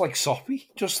just like soppy.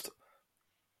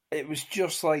 It was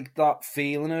just like that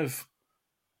feeling of,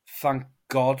 thank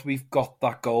God we've got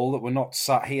that goal, that we're not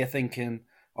sat here thinking,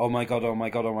 oh my God,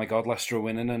 Leicester are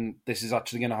winning and this is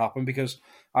actually going to happen. Because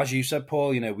as you said, Paul,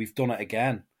 we've done it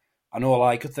again. And all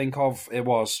I could think of, it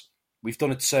was, we've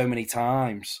done it so many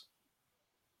times,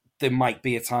 there might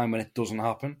be a time when it doesn't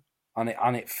happen.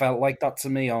 And it felt like that to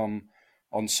me on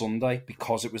Sunday,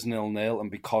 because it was 0-0 and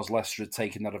because Leicester had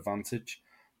taken that advantage.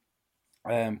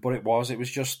 But it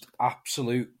was just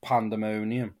absolute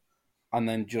pandemonium, and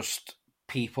then just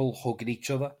people hugging each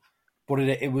other. But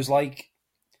it was like,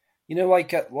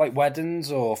 like at like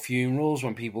weddings or funerals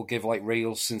when people give like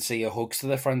real sincere hugs to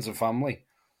their friends and family,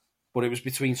 but it was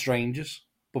between strangers.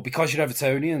 But because you're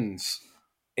Evertonians,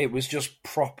 it was just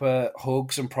proper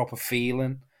hugs and proper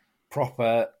feeling,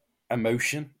 proper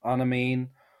emotion. And I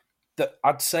mean,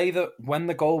 I'd say that when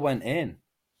the goal went in,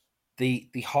 the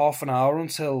half an hour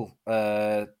until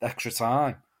extra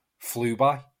time flew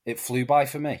by. It flew by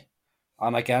for me.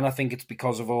 And again, I think it's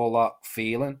because of all that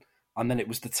feeling. And then it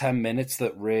was the 10 minutes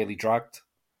that really dragged.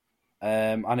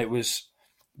 And it was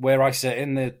where I sit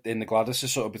in the Gladys,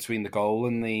 is sort of between the goal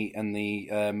and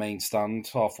the main stand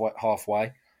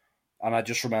halfway. And I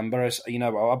just remember, as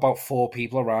about 4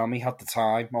 people around me had the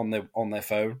time on their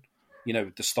phone,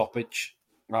 the stoppage.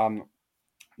 You're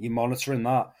monitoring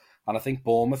that. And I think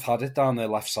Bournemouth had it down their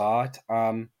left side.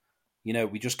 And,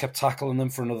 we just kept tackling them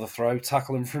for another throw.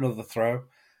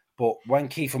 But when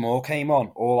Kiefer Moore came on,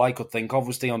 all I could think of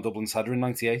was Dion Dublin's header in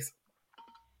 98.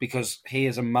 Because he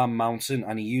is a man mountain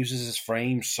and he uses his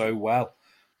frame so well.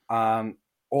 And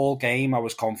all game I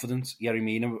was confident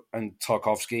Yeremina and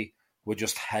Tarkowski were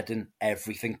just heading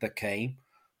everything that came.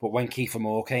 But when Kiefer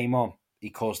Moore came on, he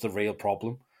caused a real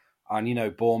problem.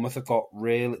 And, Bournemouth have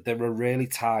they're a really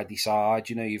tidy side.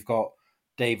 You've got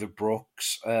David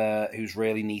Brooks, who's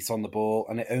really neat on the ball,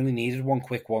 and it only needed one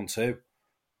quick 1-2,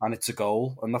 and it's a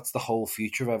goal. And that's the whole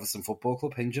future of Everton Football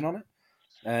Club hinging on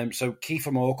it. So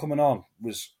Kiefer Moore coming on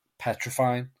was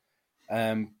petrifying.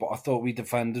 But I thought we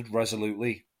defended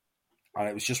resolutely, and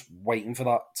it was just waiting for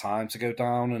that time to go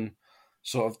down. And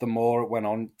sort of the more it went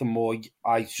on, the more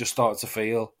I just started to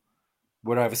feel,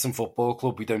 we're Everton Football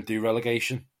Club, we don't do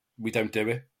relegation. We don't do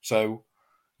it. So,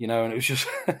 and it was just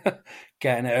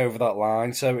getting it over that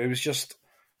line. So it was just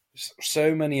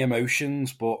so many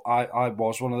emotions, but I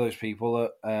was one of those people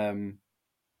that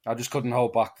I just couldn't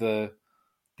hold back the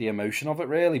emotion of it,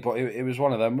 really. But it was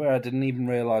one of them where I didn't even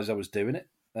realise I was doing it.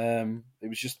 It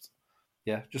was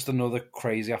just another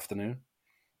crazy afternoon.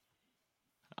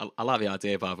 I like the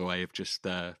idea, by the way, of just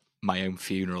my own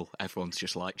funeral. Everyone's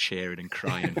just like cheering and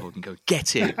crying and hugging, go,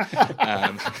 get in.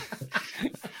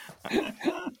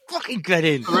 Fucking get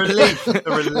in. The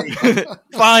relief.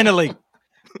 Finally.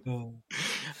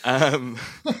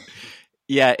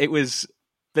 Yeah, it was.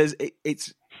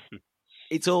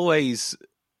 It's always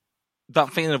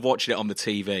that feeling of watching it on the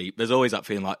TV. There's always that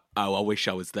feeling like, oh, I wish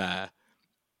I was there.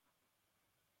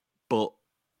 But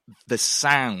the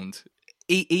sound,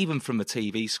 even from the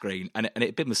TV screen, and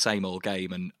it'd been the same all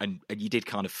game, and you did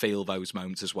kind of feel those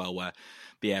moments as well where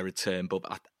the air had turned.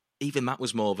 But even that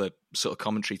was more of a sort of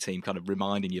commentary team kind of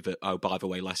reminding you that, oh, by the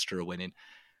way, Leicester are winning.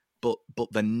 But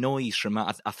the noise from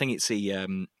that, I think it's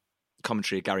the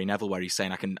commentary of Gary Neville where he's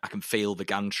saying, I can feel the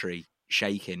gantry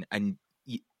shaking, and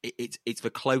it's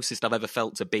the closest I've ever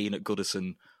felt to being at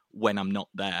Goodison when I'm not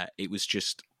there. It was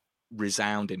just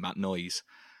resounding, that noise.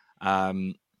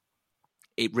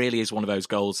 It really is one of those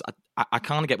goals. I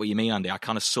kind of get what you mean, Andy. I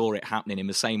kind of saw it happening in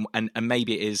the same, and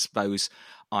maybe it is those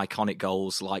iconic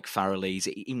goals like Farrelly's,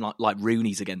 even like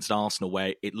Rooney's against Arsenal,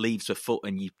 where it leaves the foot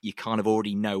and you kind of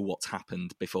already know what's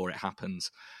happened before it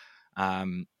happens.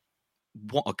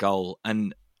 What a goal.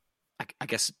 And I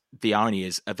guess the irony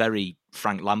is a very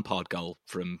Frank Lampard goal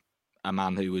from a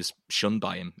man who was shunned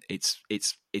by him. It's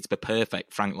the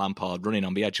perfect Frank Lampard running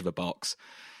on the edge of a box,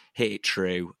 hit it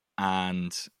true,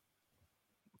 and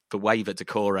the way that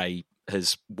Doucouré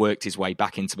has worked his way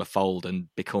back into the fold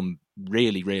and become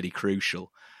really, really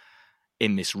crucial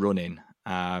in this running.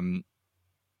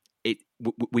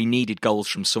 We needed goals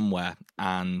from somewhere,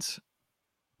 and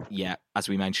yeah, as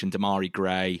we mentioned, Damari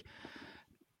Gray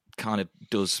kind of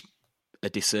does a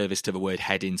disservice to the word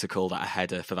heading to call that a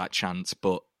header for that chance,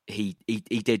 but he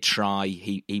did try.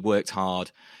 He worked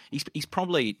hard. He's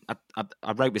probably,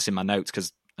 I wrote this in my notes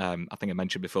because I think I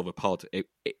mentioned before the pod,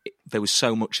 there was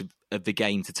so much of the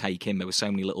game to take in. There were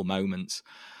so many little moments.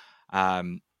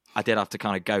 I did have to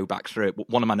kind of go back through it.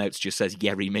 One of my notes just says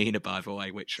Yerry Mina, by the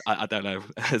way, which I don't know.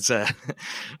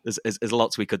 There's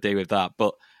lots we could do with that.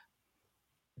 But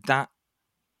that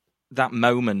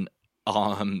moment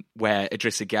where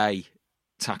Idrissa Gueye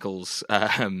tackles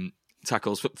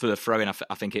for the throw-in,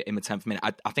 I think in the 10th minute,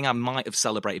 I think I might have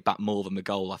celebrated that more than the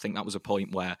goal. I think that was a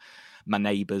point where my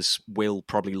neighbours will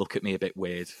probably look at me a bit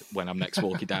weird when I'm next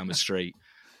walking down the street.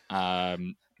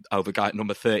 Over guy at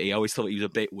number 30, I always thought he was a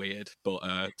bit weird, but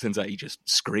turns out he just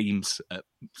screams at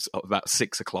about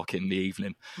 6 o'clock in the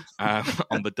evening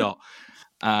on the dot.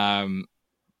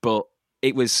 But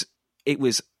it was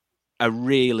a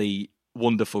really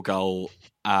wonderful goal,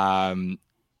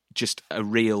 just a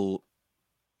real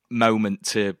moment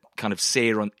to kind of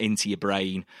sear into your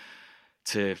brain,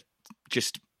 to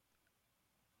just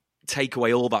take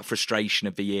away all that frustration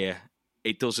of the year.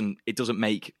 It doesn't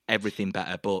make everything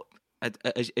better, but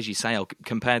as you say,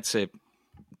 compared to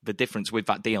the difference with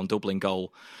that Dion Dublin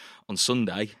goal on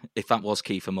Sunday, if that was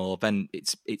Kiefer Moore, then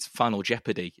it's final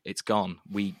jeopardy. It's gone.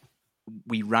 We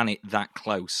ran it that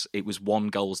close. It was one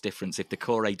goal's difference. If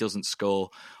Doucouré doesn't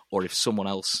score, or if someone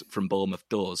else from Bournemouth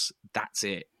does, that's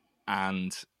it.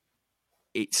 And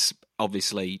it's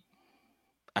obviously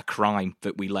a crime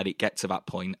that we let it get to that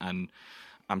point. And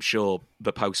I'm sure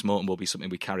the post-mortem will be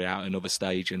something we carry out at another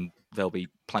stage, and there'll be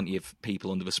plenty of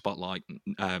people under the spotlight,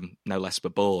 no less the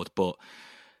board. But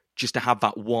just to have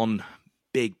that one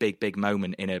big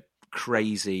moment in a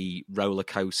crazy roller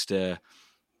coaster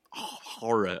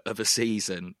horror of a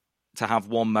season, to have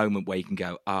one moment where you can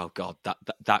go, oh God,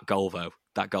 that goal though,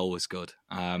 that goal was good.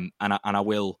 And I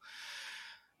will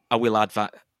add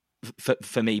that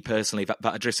for me personally, that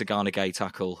Idrissa Gueye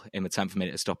tackle in the 10th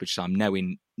minute of stoppage time,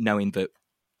 knowing that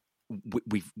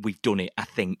we've done it, I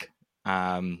think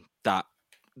that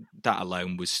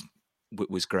alone was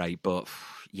great. But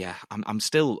yeah, I'm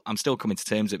still coming to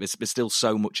terms with it. There's still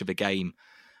so much of the game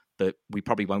that we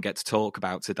probably won't get to talk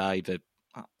about today.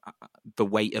 The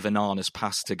weight of Onana's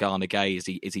pass to Gana Gueye as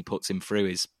he puts him through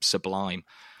is sublime.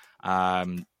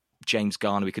 James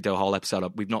Garner, we could do a whole episode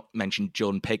of. We've not mentioned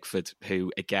Jordan Pickford,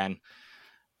 who again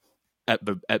at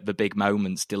the big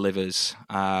moments delivers.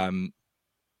 Alex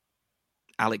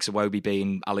Iwobi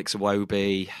being Alex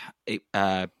Iwobi,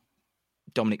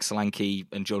 Dominic Solanke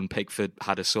and Jordan Pickford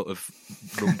had a sort of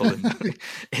rumble in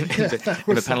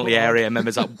the penalty area.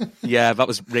 Remember that? Yeah, that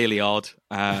was really odd.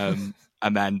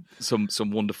 And then some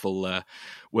wonderful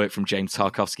work from James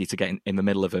Tarkowski to get in the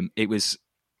middle of them. It was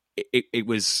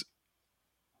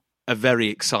a very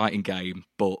exciting game,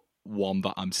 but one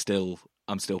that I'm still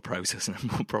processing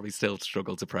and will probably still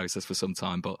struggle to process for some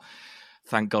time. But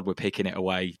thank God we're picking it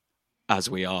away as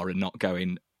we are and not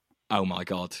going, oh my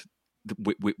God,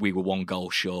 we were one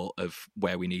goal short of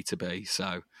where we need to be.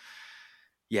 So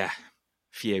yeah,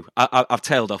 phew. I've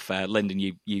tailed off there. Lyndon,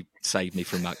 you saved me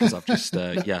from that, because I've just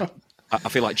I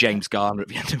feel like James Garner at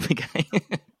the end of the game.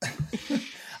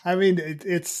 I mean,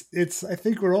 it's. I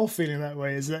think we're all feeling that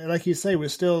way. Is that, like you say, we're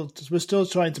still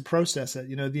trying to process it.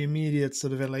 You know, the immediate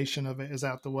sort of elation of it is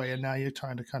out the way, and now you're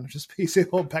trying to kind of just piece it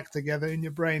all back together in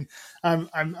your brain.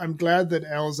 I'm glad that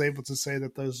El's able to say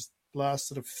that those last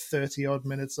sort of 30 odd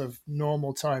minutes of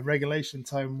normal time, regulation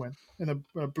time, went in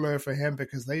a blur for him,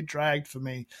 because they dragged for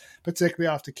me,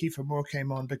 particularly after Kiefer Moore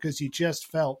came on, because you just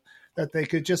felt that they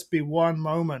could just be one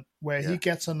moment where he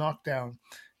gets a knockdown.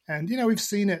 And, you know, we've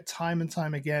seen it time and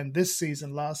time again this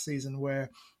season, last season, where,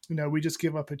 you know, we just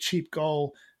give up a cheap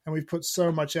goal and we've put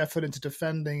so much effort into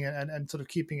defending and sort of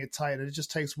keeping it tight. And it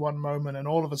just takes one moment. And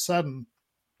all of a sudden,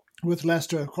 with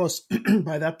Leicester, of course,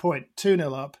 by that point,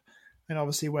 2-0 up, and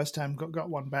obviously West Ham got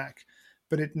one back. That.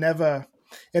 But it never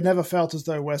felt as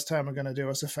though West Ham are going to do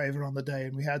us a favour on the day,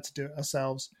 and we had to do it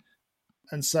ourselves.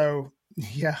 And so,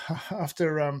 yeah,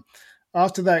 after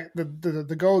that,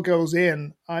 the goal goes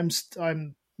in.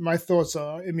 My thoughts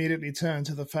are immediately turned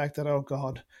to the fact that, oh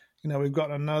God, you know, we've got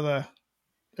another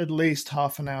at least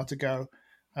half an hour to go.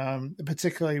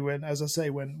 Particularly when, as I say,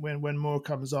 when Moore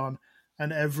comes on,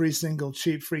 and every single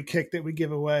cheap free kick that we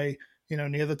give away, you know,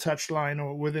 near the touchline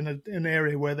or within an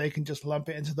area where they can just lump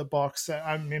it into the box.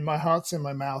 I mean, my heart's in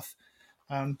my mouth.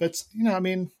 But you know, I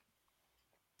mean,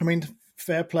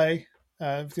 fair play.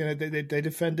 You know, they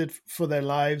defended for their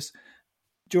lives.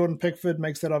 Jordan Pickford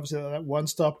makes that obviously that one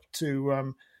stop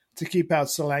to keep out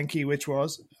Solanke, which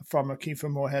was from a Kiefer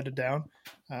Moore headed down,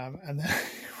 and then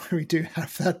we do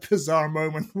have that bizarre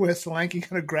moment where Solanke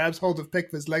kind of grabs hold of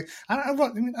Pickford's leg. I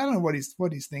don't know what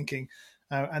he's thinking,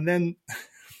 and then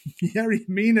Yerry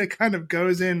Mina kind of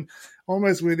goes in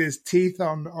almost with his teeth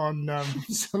on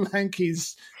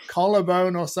Solanke's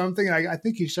collarbone or something. I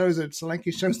think he shows it.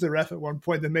 Solanke shows the ref at one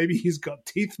point that maybe he's got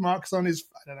teeth marks on his.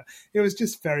 I don't know. It was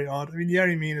just very odd. I mean,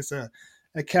 Yerry Mina is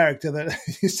a character that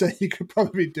you say you could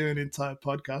probably do an entire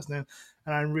podcast now,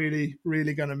 and I'm really,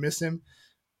 really going to miss him.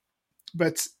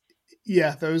 But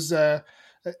yeah, those.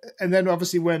 And then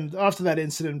obviously after that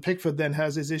incident, Pickford then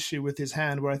has his issue with his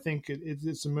hand where I think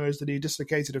it's emerged that he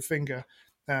dislocated a finger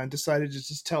and decided to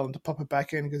just tell him to pop it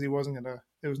back in because there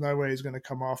was no way he was going to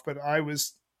come off. But I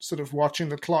was sort of watching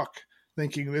the clock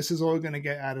thinking this is all going to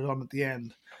get added on at the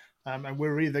end. And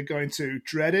we're either going to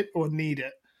dread it or need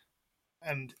it.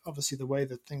 And obviously the way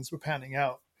that things were panning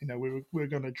out, we were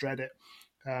going to dread it.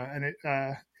 And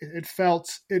it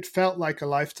felt like a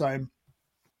lifetime.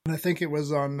 And I think it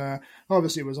was on,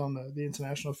 obviously it was on the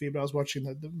international feed, but I was watching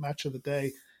the match of the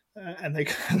day, and they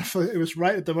it was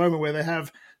right at the moment where they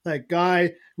have that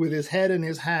guy with his head in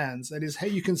his hands, and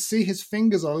you can see his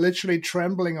fingers are literally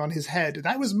trembling on his head.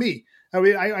 That was me. I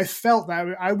mean, I felt that.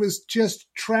 I was just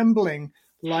trembling,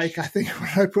 like I think when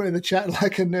I put in the chat,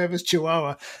 like a nervous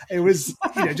chihuahua. It was,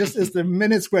 just as the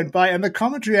minutes went by, and the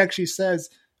commentary actually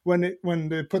says, when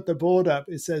they put the board up,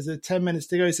 it says 10 minutes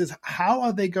to go. It says, how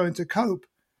are they going to cope?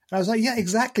 And I was like, yeah,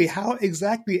 exactly. How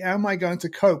exactly am I going to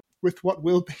cope with what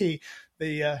will be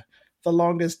the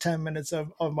longest 10 minutes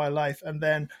of my life? And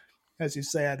then, as you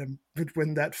say, Adam,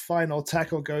 when that final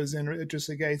tackle goes in,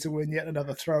 Idrissa Gueye to win yet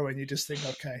another throw, and you just think,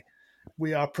 okay,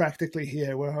 we are practically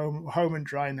here. We're home and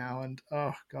dry now. And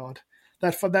oh God,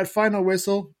 that final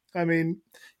whistle. I mean,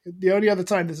 the only other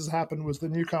time this has happened was the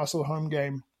Newcastle home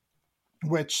game,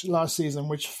 last season,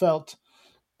 which felt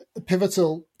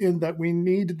pivotal in that we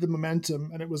needed the momentum,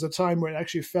 and it was a time where it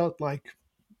actually felt like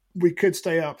we could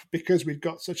stay up because we'd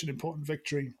got such an important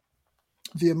victory.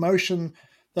 The emotion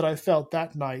that I felt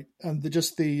that night, and the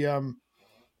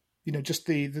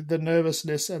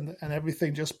nervousness and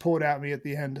everything just poured out me at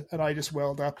the end, and I just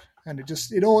welled up, and it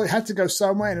had to go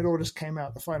somewhere, and it all just came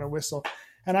out, the final whistle.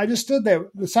 And I just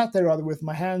sat there with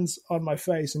my hands on my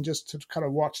face and just to kind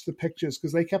of watch the pictures,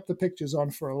 because they kept the pictures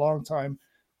on for a long time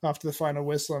after the final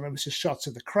whistle, and it was just shots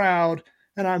of the crowd,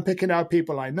 and I'm picking out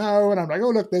people I know, and I'm like,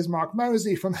 oh look, there's Mark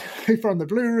Mosey from the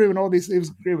Blue Room, and all these.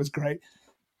 It was great,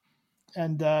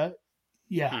 and I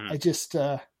just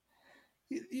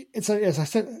it's as I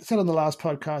said on the last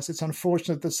podcast, it's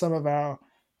unfortunate that some of our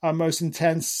most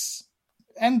intense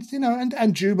and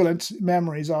jubilant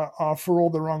memories are for all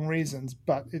the wrong reasons,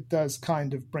 but it does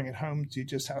kind of bring it home to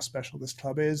just how special this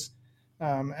club is,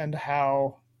 and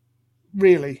how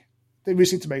really. We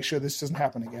just need to make sure this doesn't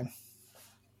happen again.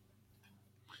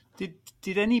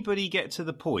 Did anybody get to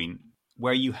the point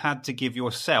where you had to give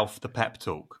yourself the pep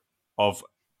talk of,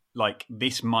 like,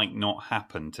 this might not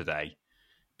happen today?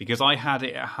 Because I had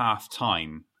it at half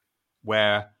time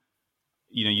where,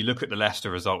 you look at the Leicester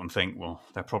result and think, well,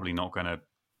 they're probably not going to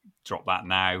drop that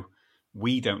now.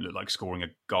 We don't look like scoring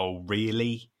a goal,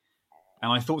 really.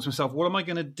 And I thought to myself, what am I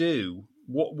going to do?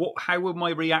 How will my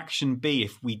reaction be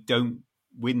if we don't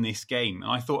win this game? And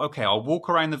I thought, okay, I'll walk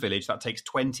around the village. That takes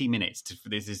 20 minutes.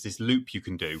 There's this loop you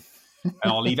can do. And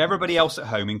I'll leave everybody else at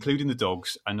home, including the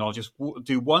dogs, and I'll just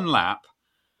do one lap.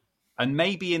 And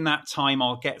maybe in that time,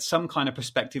 I'll get some kind of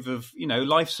perspective of,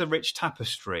 life's a rich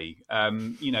tapestry.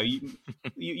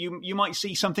 You might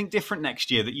see something different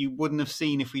next year that you wouldn't have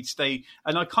seen if we'd stayed.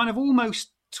 And I kind of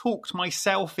almost talked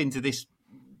myself into this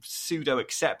pseudo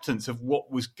acceptance of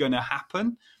what was going to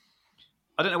happen.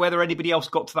 I don't know whether anybody else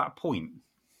got to that point.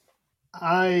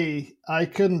 I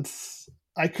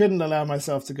couldn't allow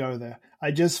myself to go there.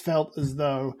 I just felt as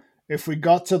though if we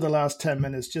got to the last 10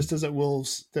 minutes, just as at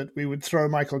Wolves, that we would throw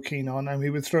Michael Keane on and we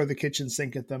would throw the kitchen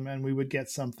sink at them and we would get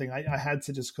something. I had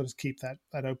to just keep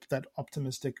that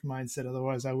optimistic mindset.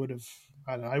 Otherwise, I wouldn't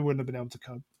have been able to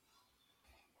cope.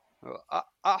 Well,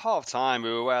 at half time,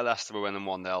 we were where Leicester were winning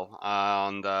 1-0,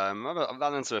 and I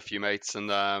ran into a few mates,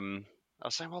 and I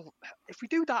was saying, well, if we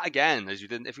do that again, as we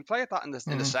did, if we play that in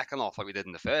the second half like we did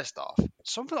in the first half,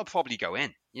 something will probably go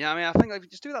in. I think if we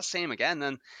just do that same again,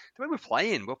 then the way we're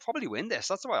playing, we'll probably win this.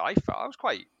 That's the way I felt. I was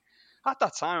quite, at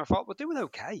that time, I thought, we're doing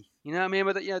okay. They only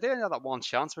had that one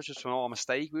chance, which was from our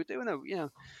mistake. We were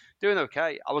doing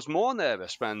okay. I was more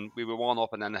nervous when we were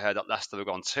 1-up and then I heard that Leicester had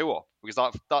gone 2-up,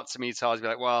 because that to me tells me,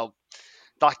 like, well,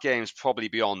 that game's probably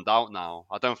beyond doubt now.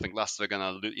 I don't think Leicester are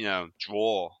going to,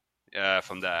 draw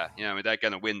from there. They're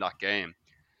going to win that game.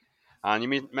 And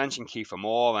you mentioned Kiefer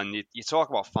Moore, and you talk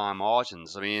about fine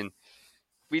margins. I mean,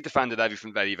 defended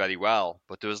everything very, very well.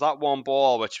 But there was that one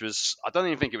ball which was, I don't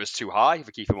even think it was too high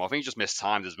for Kiefer Moore. I think he just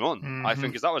mistimed his run. Mm-hmm. I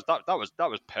think because that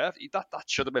was perfect. That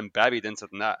should have been buried into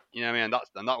the net. You know what I mean?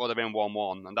 That would have been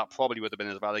 1-1, and that probably would have been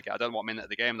as well. I don't know what minute of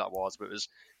the game that was, but it was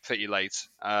pretty late.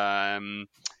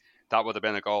 That would have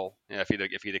been a goal, if he'd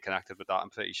have connected with that, I'm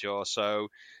pretty sure. So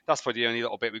that's probably the only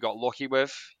little bit we got lucky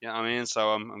with. You know what I mean? So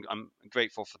I'm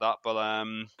grateful for that.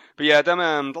 But yeah,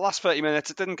 then the last 30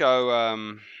 minutes, it didn't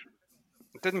go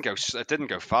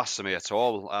fast for me at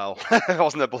all. It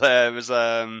wasn't a blur. It was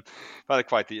rather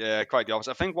quite the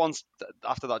opposite. I think once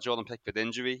after that Jordan Pickford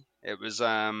injury, it was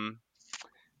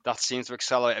that seemed to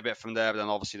accelerate a bit from there. But then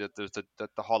obviously there was the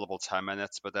horrible 10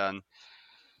 minutes. But then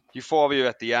euphoria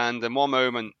at the end. And one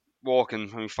moment, walking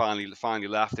when we finally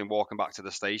left and walking back to the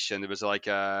station, there was like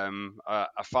a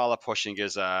fella pushing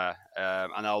his an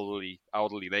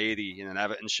elderly lady in an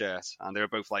Everton shirt, and they were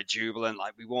both like jubilant,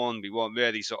 like we won,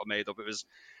 really sort of made up. It was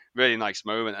a really nice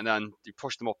moment. And then he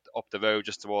pushed them up the road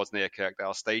just towards near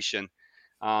Kirkdale station,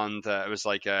 and it was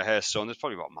like her son, it's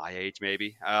probably about my age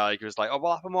maybe. He was like, "Oh,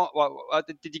 what happened? What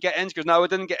did you get in?" She goes, "No, I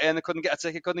didn't get in. I couldn't get a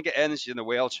ticket. Couldn't get in." And she's in a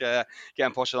wheelchair,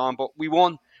 getting pushed along. But we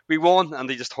won, and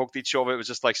they just hugged each other. It was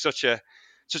just like such a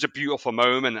beautiful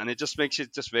moment, and it just makes you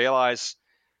just realise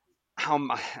how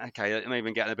I'm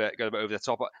even getting a bit over the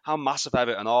top, but how massive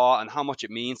Everton are and how much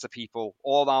it means to people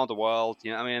all around the world.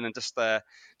 You know what I mean? And just that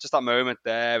moment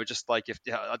there, just like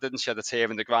I didn't shed a tear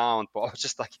in the ground, but I was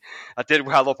just like I did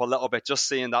well up a little bit just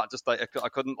seeing that. Just like I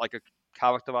couldn't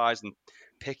characterize and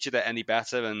picture it any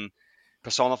better and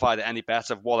personified it any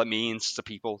better of what it means to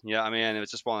people. You know what I mean? It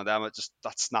was just one of them. It just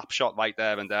that snapshot right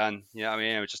there and then. You know what I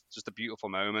mean? It was just a beautiful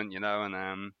moment.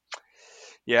 And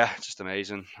yeah, just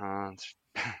amazing. And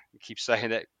you keep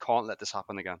saying it, can't let this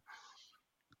happen again.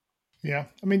 Yeah,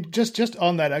 I mean, just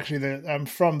on that, actually,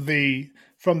 from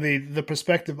the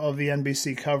perspective of the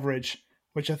NBC coverage,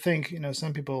 which I think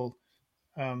some people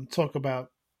talk about,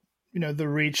 the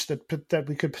reach that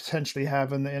we could potentially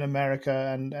have in America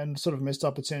and sort of missed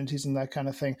opportunities and that kind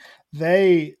of thing.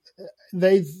 They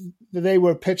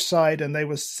were pitch side and they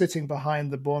were sitting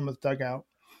behind the Bournemouth dugout,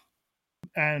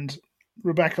 and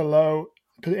Rebecca Lowe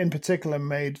in particular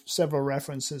made several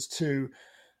references to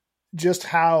just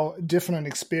how different an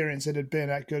experience it had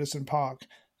been at Goodison Park,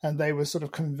 and they were sort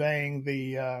of conveying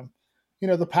the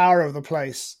the power of the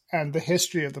place and the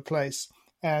history of the place,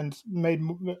 and made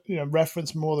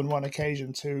reference more than one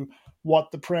occasion to what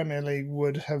the Premier League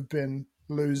would have been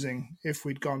losing if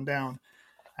we'd gone down.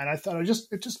 And I thought it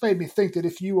just made me think that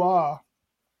if you are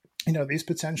these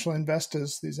potential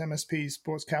investors, these MSP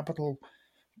sports capital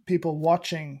people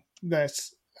watching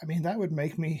this, I mean, that would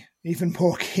make me even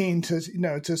more keen to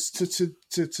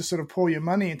sort of pour your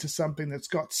money into something that's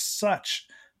got such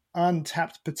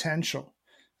untapped potential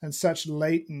and such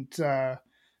latent,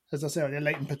 as I say,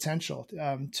 latent potential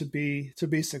to be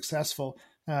successful.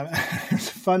 It's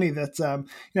funny that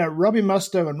Robbie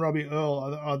Mustoe and Robbie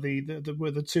Earle were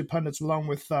the two pundits, along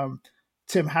with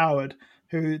Tim Howard.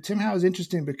 Tim Howard's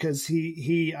interesting because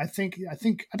he I think I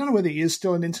don't know whether he is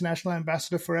still an international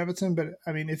ambassador for Everton, but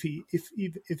I mean if he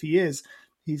is,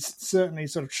 he's certainly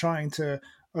sort of trying to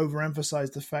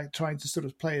overemphasize the fact, trying to sort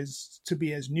of to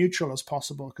be as neutral as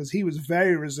possible, because he was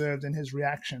very reserved in his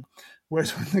reaction.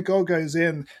 Whereas when the goal goes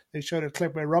in, they showed a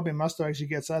clip where Robbie Mustoe actually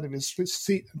gets out of his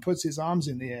seat and puts his arms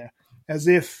in the air as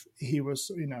if he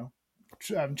was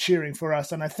cheering for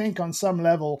us. And I think on some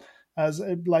level, as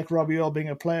like Robbie Earle being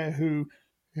a player who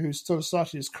sort of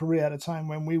started his career at a time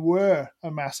when we were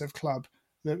a massive club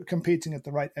that competing at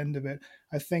the right end of it,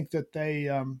 I think that they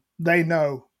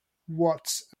know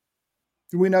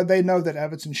they know that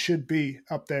Everton should be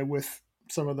up there with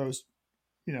some of those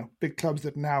big clubs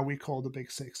that now we call the Big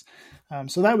Six.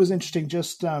 So that was interesting,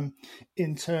 just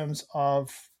in terms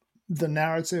of the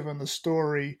narrative and the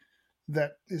story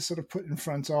that is sort of put in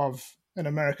front of an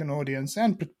American audience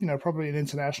and probably an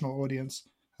international audience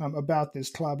about this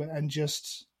club, and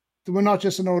just we're not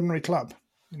just an ordinary club.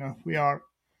 We are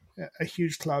a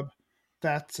huge club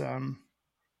that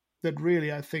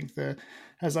really, I think,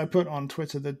 as I put on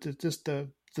Twitter, that just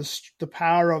the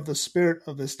power of the spirit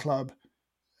of this club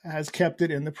has kept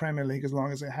it in the Premier League as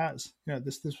long as it has.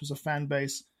 This was a fan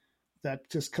base that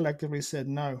just collectively said,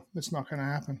 no, it's not going to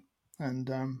happen. And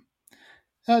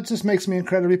it just makes me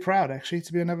incredibly proud, actually,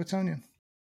 to be an Evertonian.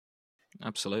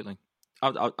 Absolutely.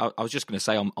 I was just going to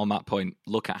say on that point,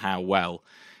 look at how well,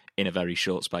 in a very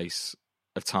short space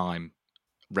of time,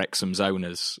 Wrexham's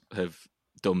owners have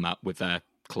done that with their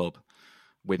club,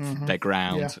 with their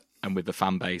ground and with the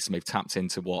fan base. And they've tapped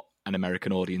into what an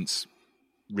American audience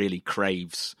really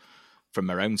craves from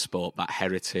their own sport, that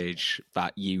heritage,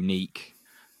 that unique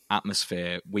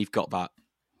atmosphere. We've got that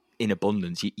in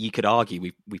abundance. You could argue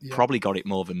we've probably got it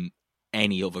more than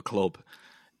any other club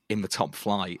in the top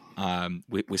flight.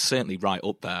 We're certainly right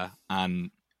up there, and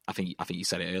I think you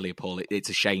said it earlier, Paul. It's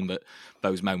a shame that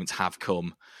those moments have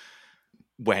come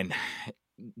when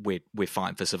we're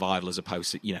fighting for survival, as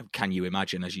opposed to, can you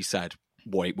imagine, as you said,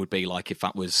 what it would be like if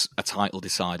that was a title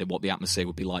decider, what the atmosphere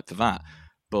would be like for that.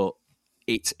 But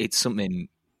it's something,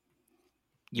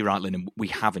 you're right, Lyndon, we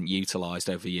haven't utilised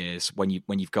over the years. When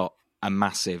you've got a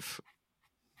massive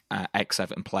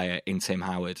ex-Everton player in Tim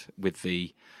Howard with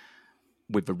the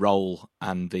role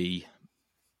and the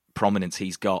prominence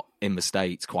he's got in the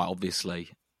States, quite obviously,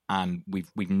 and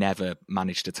we've never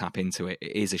managed to tap into it.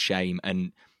 It is a shame,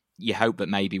 and you hope that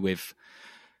maybe with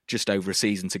just over a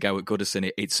season to go at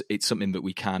Goodison, it's something that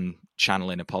we can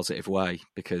channel in a positive way,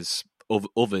 because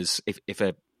others, if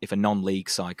a non-league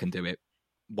side can do it,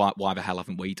 why the hell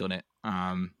haven't we done it?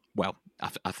 Well,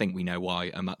 I think we know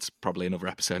why, and that's probably another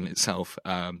episode in itself.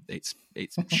 It's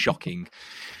shocking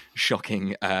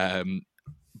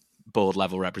board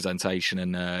level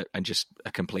representation and just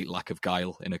a complete lack of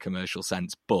guile in a commercial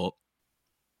sense. But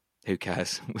who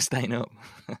cares? We're staying up.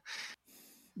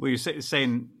 Well, you're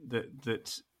saying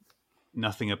that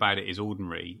nothing about it is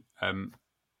ordinary.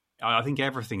 I think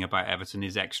everything about Everton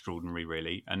is extraordinary,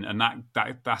 really, and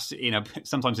that's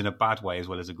sometimes in a bad way as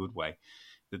well as a good way.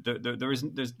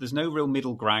 There's no real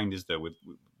middle ground, is there,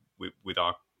 with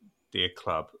our dear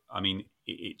club? I mean,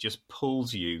 it just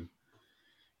pulls you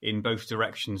in both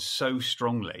directions so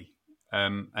strongly,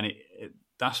 and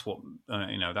that's what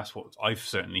that's what I've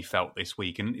certainly felt this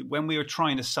week. And when we were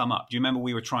trying to sum up, do you remember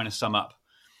we were trying to sum up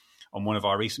on one of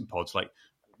our recent pods, like,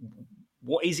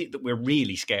 what is it that we're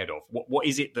really scared of? What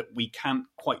is it that we can't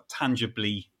quite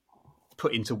tangibly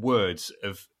put into words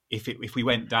of if we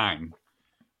went down,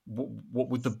 what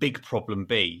would the big problem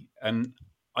be? And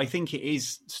I think it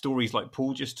is stories like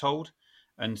Paul just told.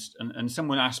 And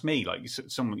someone asked me, like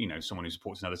someone who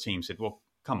supports another team said, well,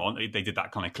 come on, they did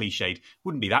that kind of cliched,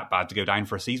 wouldn't be that bad to go down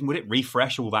for a season, would it?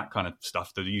 Refresh, all that kind of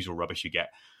stuff, the usual rubbish you get.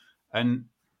 And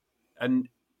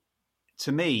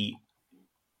to me,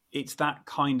 it's that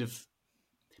kind of,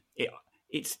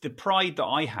 it's the pride that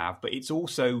I have, but it's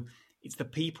the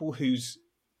people whose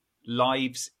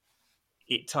lives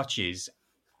it touches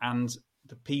and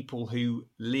the people who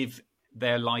live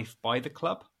their life by the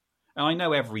club. And I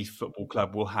know every football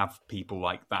club will have people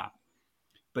like that,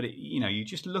 but you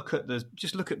just look at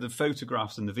the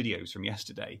photographs and the videos from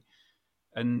yesterday,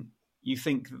 and you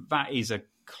think that is a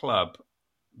club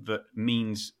that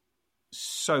means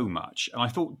so much. And I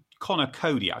thought Connor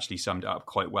Cody actually summed it up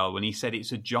quite well when he said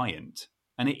it's a giant,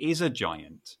 and it is a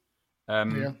giant.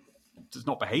 It's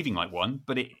not behaving like one,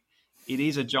 but it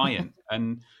is a giant,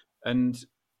 and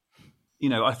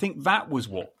I think that was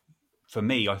what. For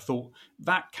me, I thought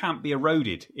that can't be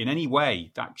eroded in any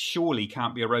way. That surely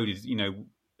can't be eroded.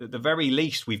 At the very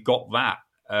least, we've got that.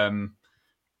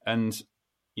 And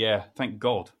yeah, thank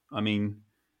God. I mean,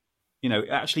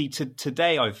 actually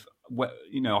today I've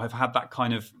had that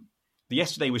kind of,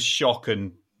 yesterday was shock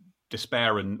and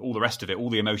despair and all the rest of it. All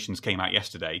the emotions came out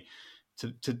yesterday.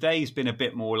 Today's been a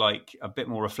bit more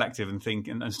reflective and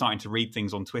and starting to read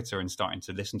things on Twitter and starting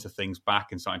to listen to things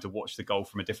back and starting to watch the goal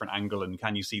from a different angle. And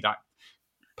can you see that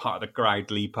part of the crowd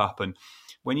leap up? And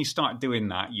when you start doing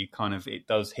that, it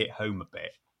does hit home a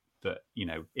bit that,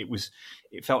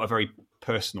 it felt a very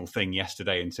personal thing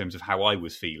yesterday in terms of how I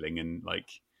was feeling and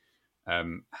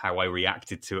how I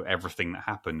reacted to everything that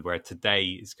happened, where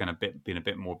today it's kind of been a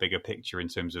bit more bigger picture in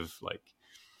terms of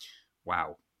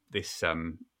wow, this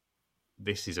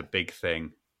is a big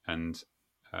thing. And,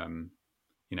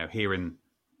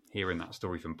 hearing that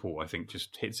story from Paul, I think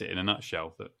just hits it in a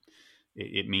nutshell, that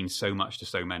it means so much to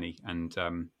so many. And,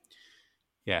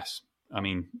 yes, I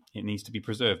mean, it needs to be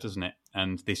preserved, doesn't it?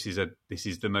 And this is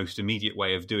the most immediate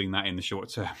way of doing that in the short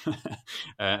term.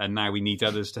 And now we need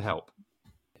others to help.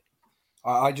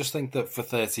 I just think that for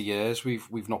 30 years,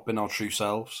 we've not been our true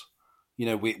selves.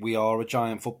 We are a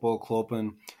giant football club,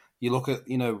 and you look at,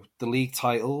 the league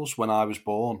titles when I was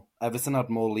born, Everton had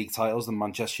more league titles than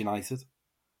Manchester United.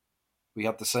 We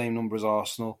had the same number as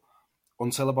Arsenal.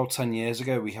 Until about 10 years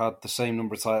ago, we had the same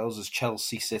number of titles as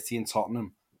Chelsea, City and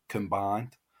Tottenham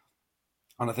combined.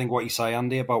 And I think what you say,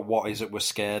 Andy, about what is it we're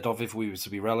scared of if we were to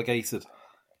be relegated,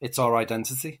 it's our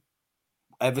identity.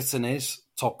 Everton is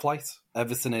top flight.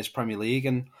 Everton is Premier League.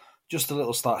 And just a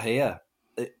little stat here,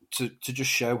 to just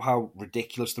show how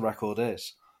ridiculous the record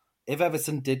is. If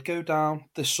Everton did go down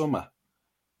this summer,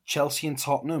 Chelsea and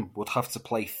Tottenham would have to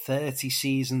play 30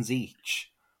 seasons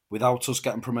each without us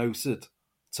getting promoted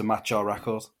to match our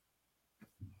record.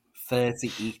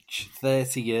 30 each,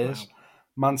 30 years. Wow.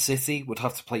 Man City would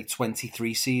have to play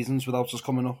 23 seasons without us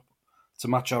coming up to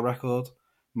match our record.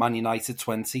 Man United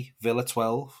 20, Villa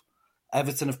 12.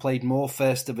 Everton have played more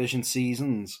First Division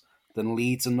seasons than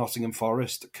Leeds and Nottingham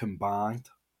Forest combined.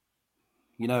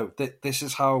 You know, this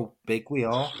is how big we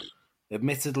are.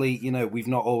 Admittedly, you know, we've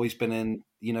not always been in,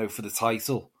 you know, for the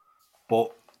title,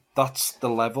 but that's the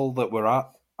level that we're at,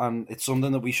 and it's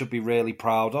something that we should be really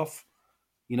proud of.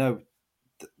 You know,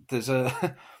 there's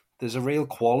a real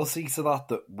quality to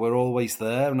that we're always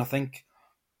there, and I think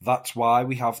that's why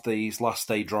we have these last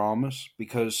day dramas,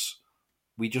 because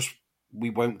we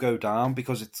won't go down,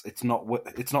 because it's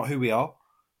not who we are.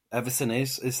 Everton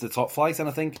is the top flight, and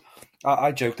I think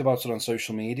I joked about it on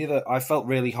social media that I felt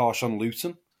really harsh on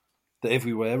Luton, that if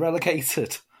we were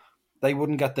relegated, they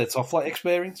wouldn't get their top flight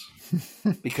experience,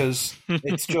 because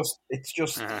it's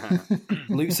just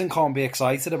Luton can't be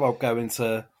excited about going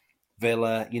to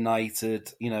Villa,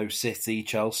 United, you know, City,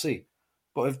 Chelsea,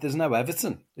 but if there's no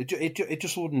Everton, it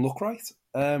just wouldn't look right.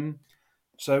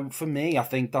 So for me, I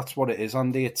think that's what it is,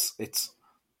 Andy. It's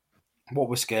what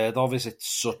we're scared of is it's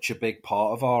such a big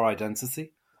part of our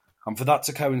identity, and for that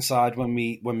to coincide when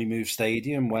we move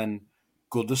stadium, when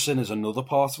Goodison is another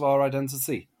part of our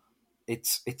identity,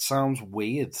 it sounds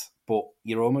weird, but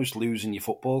you're almost losing your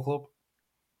football club,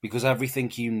 because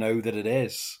everything you know that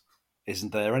it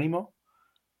isn't there anymore.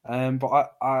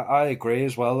 But I agree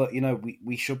as well that, you know,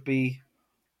 we should be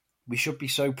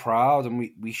so proud, and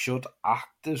we should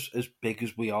act as big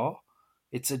as we are.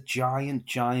 It's a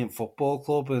giant football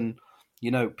club, and, you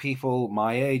know, people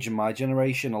my age and my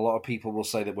generation, a lot of people will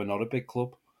say that we're not a big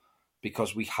club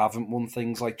because we haven't won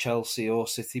things like Chelsea or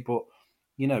City. But,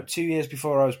 you know, 2 years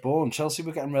before I was born, Chelsea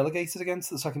were getting relegated again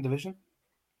to the second division.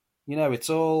 You know,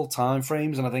 it's all time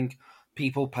frames, and I think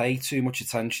people pay too much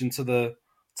attention to the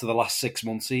last 6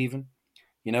 months even.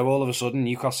 You know, all of a sudden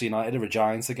Newcastle United are a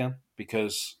giant again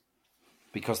because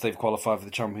they've qualified for the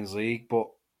Champions League. But,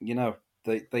 you know,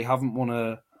 they haven't won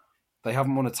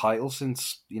a title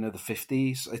since, you know, the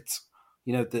 50s. It's,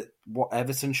 you know, what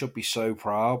Everton should be so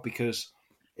proud, because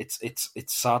it's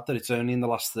sad that it's only in the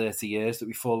last 30 years that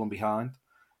we've fallen behind.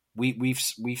 We've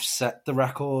set the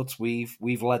records. We've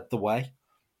led the way.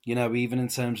 You know, even in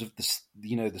terms of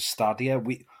the stadia,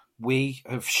 we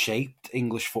have shaped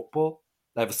English football,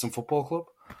 Everton Football Club,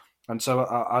 and so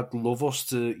I'd love us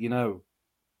to, you know,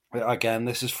 again,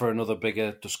 this is for another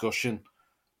bigger discussion,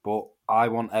 but I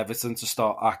want Everton to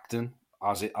start acting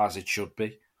as it should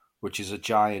be, which is a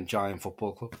giant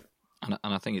football club. And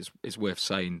I think it's worth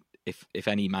saying, if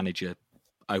any manager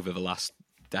over the last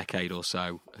decade or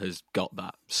so has got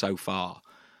that so far,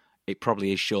 it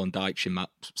probably is Sean Dyche in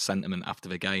that sentiment after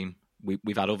the game.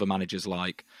 We've had other managers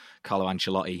like Carlo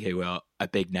Ancelotti who are a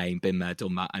big name, been there,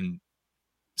 done that, and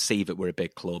see that we're a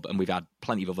big club. And we've had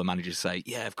plenty of other managers say,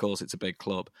 yeah, of course it's a big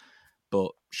club.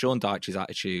 But Sean Dyche's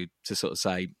attitude to sort of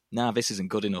say, nah, this isn't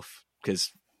good enough,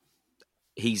 because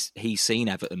he's seen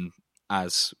Everton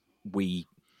as we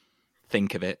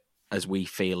think of it, as we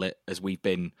feel it, as we've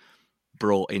been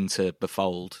brought into the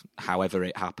fold, however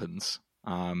it happens.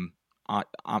 I'm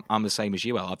the same as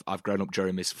you, Al. I've grown up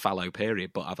during this fallow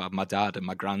period, but I've had my dad and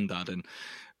my granddad and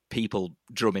people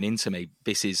drumming into me,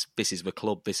 this is the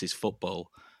club, this is football.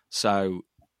 So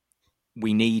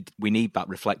we need that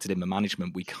reflected in the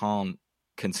management. We can't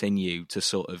continue to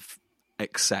sort of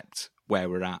accept where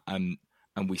we're at, and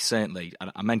we certainly,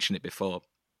 and I mentioned it before,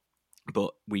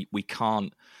 but we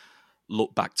can't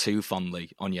look back too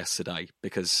fondly on yesterday,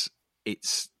 because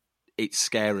it's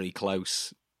scarily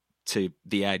close to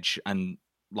the edge, and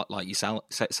like you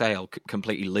say,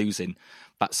 completely losing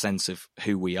that sense of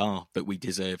who we are, that we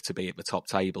deserve to be at the top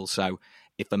table. So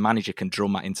if the manager can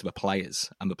drum that into the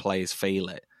players and the players feel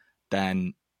it,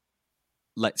 then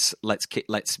let's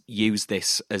use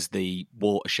this as the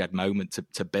watershed moment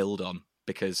to build on,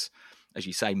 because, as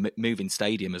you say, moving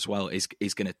stadium as well is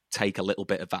going to take a little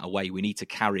bit of that away. We need to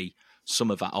carry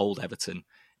some of that old Everton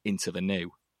into the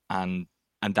new, and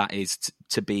that is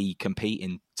to be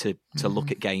competing, to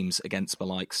look at games against the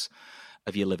likes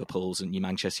of your Liverpools and your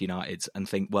Manchester Uniteds and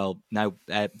think, well, now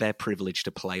they're privileged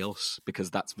to play us,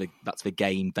 because that's the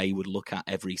game they would look at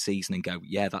every season and go,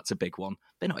 yeah, that's a big one.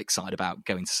 They're not excited about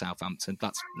going to Southampton.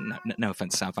 That's no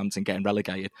offense to Southampton getting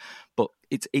relegated, but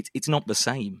it's not the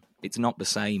same. It's not the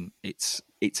same. It's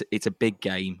a big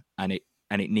game, and it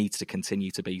needs to continue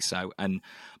to be so. And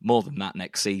more than that,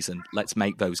 next season, let's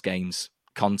make those games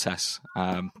contests.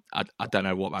 I don't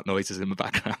know what that noise is in the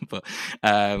background, but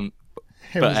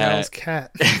it was Al's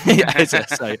cat. Yeah,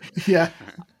 so, yeah.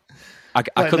 I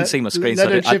couldn't see my screen, so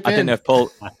I didn't know if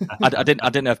Paul. I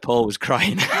didn't know if Paul was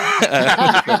crying.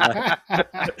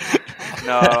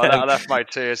 No, I left my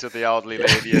tears with the elderly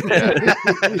lady in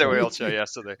the wheelchair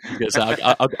yesterday. Yes,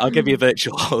 I'll give you a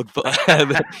virtual hug, but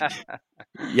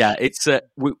yeah, it's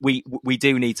we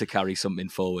do need to carry something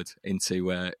forward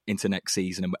into next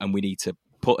season, and we need to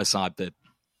put aside the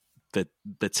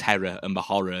terror and the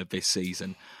horror of this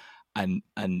season, and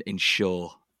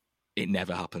ensure it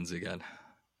never happens again.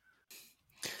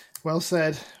 Well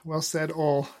said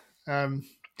all.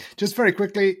 Just very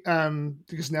quickly,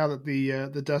 because now that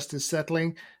the dust is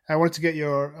settling, I wanted to get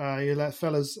your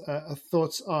fellas'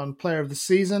 thoughts on player of the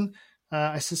season.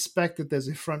 I suspect that there's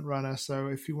a front runner, so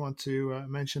if you want to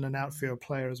mention an outfield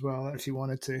player as well, if you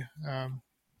wanted to.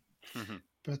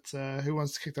 But who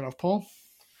wants to kick that off, Paul?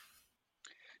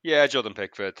 Yeah, Jordan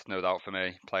Pickford, no doubt for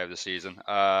me, player of the season.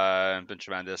 Been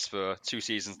tremendous for 2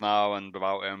 seasons now, and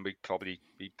without him, we probably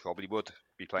would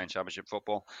be playing Championship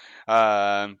football.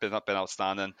 Been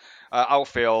outstanding.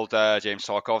 Outfield, James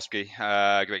Tarkowski,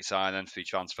 great signing, free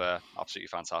transfer, absolutely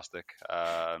fantastic.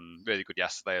 Really good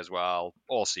yesterday as well.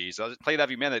 All season, played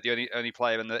every minute. The only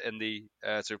player in the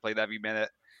to have played every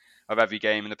minute of every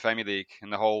game in the Premier League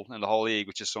in the whole league,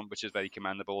 which is very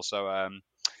commendable. So.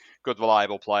 Good,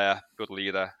 reliable player, good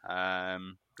leader,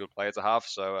 good player to have.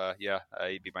 So,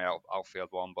 he'd be my outfield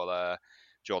one. But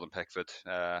Jordan Pickford,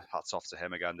 hats off to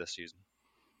him again this season.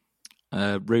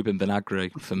 Ruben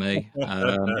Vinagre for me.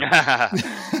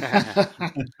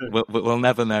 We'll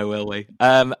never know, will we?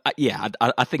 I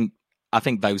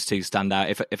think those two stand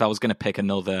out. If I was going to pick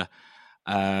another,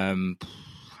 there've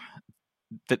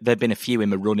been a few in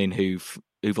the running who've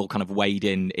all kind of weighed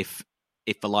in. If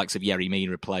the likes of Yerry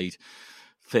Mina played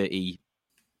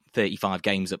 35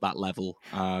 games at that level,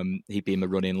 he'd be in the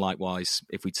running. Likewise,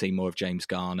 if we'd seen more of James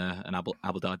Garner and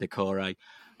Abdoulaye Doucouré.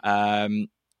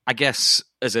 I guess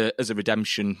as a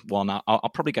redemption one,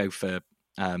 I'll probably go for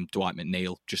Dwight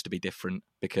McNeil, just to be different,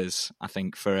 because I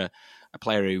think for a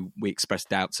player who we expressed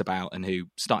doubts about and who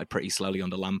started pretty slowly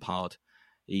under Lampard,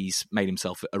 he's made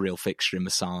himself a real fixture in the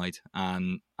side,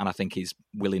 and I think his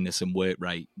willingness and work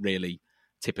rate really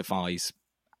typifies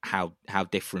how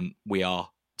different we are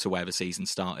to where the season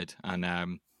started,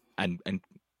 and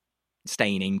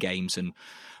staying in games and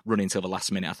running till the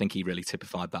last minute. I think he really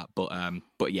typified that.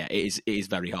 But yeah, it is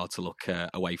very hard to look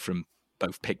away from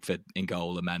both Pickford in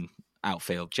goal and then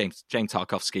outfield. James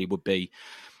Tarkowski would be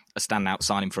a standout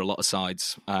signing for a lot of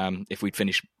sides if we'd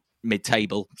finished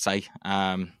mid-table, say.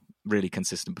 Really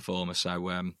consistent performer.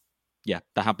 So there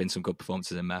have been some good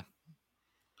performances in there.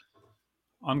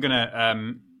 I'm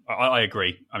gonna. I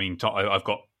agree. I mean, I've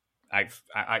got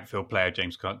outfield player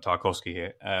James Tarkowski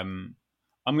here.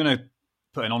 I'm going to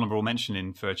put an honourable mention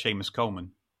in for Seamus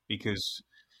Coleman, because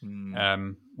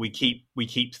we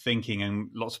keep thinking, and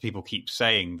lots of people keep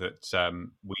saying that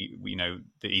we know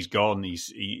that he's gone.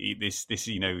 He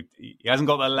hasn't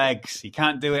got the legs. He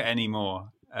can't do it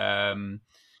anymore. And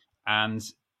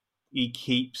he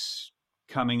keeps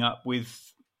coming up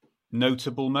with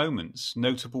notable moments,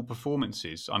 notable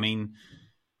performances. I mean,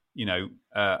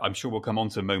 I'm sure we'll come on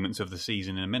to moments of the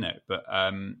season in a minute, but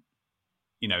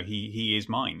he is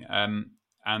mine.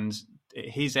 And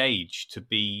his age to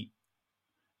be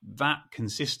that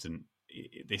consistent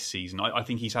this season, I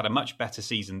think he's had a much better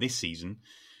season this season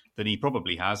than he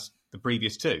probably has the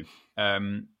previous two.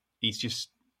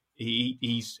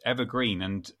 He's evergreen,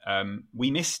 and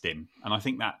we missed him, and I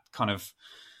think that kind of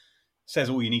says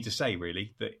all you need to say,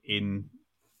 really, that in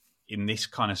this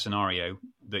kind of scenario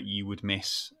that you would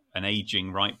miss an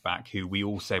aging right back who we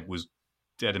all said was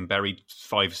dead and buried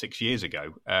 5 or 6 years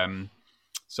ago.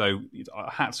 So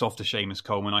hats off to Seamus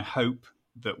Coleman. I hope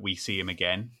that we see him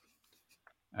again.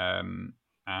 And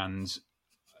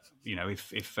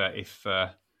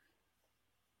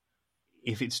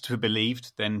if it's to be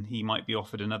believed, then he might be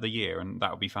offered another year, and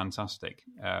that would be fantastic.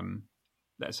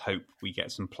 Let's hope we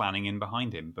get some planning in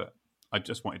behind him. But I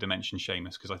just wanted to mention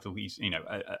Seamus because I thought he's,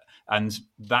 and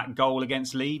that goal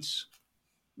against Leeds,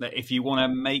 that if you want to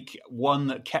make one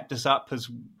that kept us up as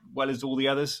well as all the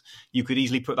others, you could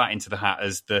easily put that into the hat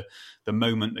as the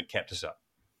moment that kept us up.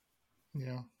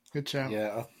 Yeah, good shout.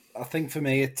 Yeah, I think for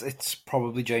me it's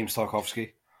probably James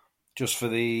Tarkowski, just for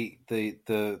the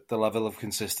level of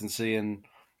consistency, and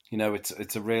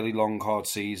it's a really long, hard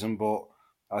season, but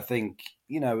I think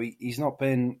he's not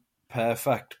been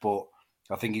perfect, but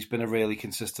I think he's been a really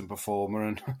consistent performer,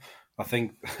 and I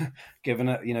think giving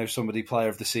it, somebody player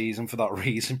of the season for that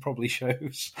reason probably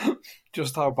shows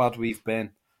just how bad we've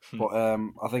been. But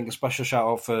I think a special shout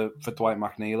out for Dwight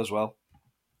McNeil as well.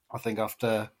 I think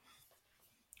after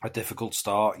a difficult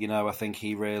start, I think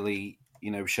he really,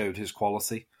 showed his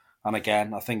quality. And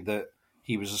again, I think that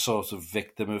he was a sort of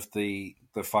victim of the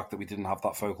fact that we didn't have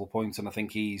that focal point. And I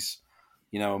think he's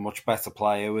a much better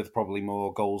player with probably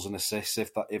more goals and assists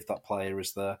if that player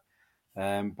is there.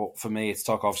 But for me, it's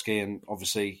Tarkowski, and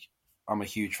obviously I'm a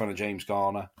huge fan of James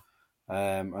Garner.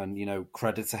 And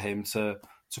credit to him to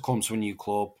come to a new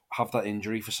club, have that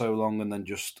injury for so long, and then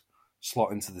just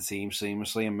slot into the team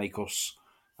seamlessly and make us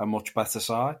a much better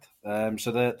side.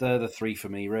 So they're the three for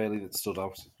me really that stood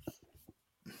out.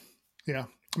 Yeah,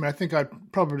 I mean, I think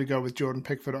I'd probably go with Jordan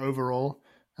Pickford overall,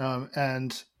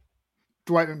 and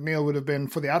Dwight McNeil would have been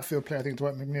for the outfield player. I think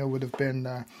Dwight McNeil would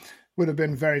have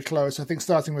been very close. I think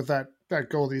starting with that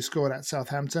goal that he scored at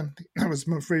Southampton, that was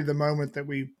really the moment that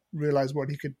we realized what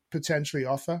he could potentially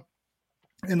offer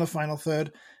in the final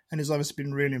third, and he's obviously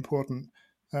been really important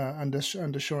under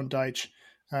Sean Dyche.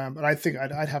 But I think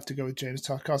I'd have to go with James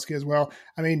Tarkowski as well.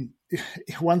 I mean,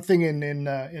 one thing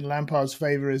in Lampard's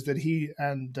favour is that he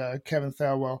and Kevin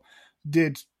Thelwell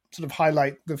did sort of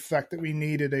highlight the fact that we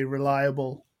needed a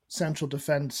reliable central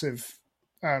defensive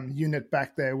unit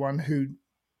back there, one who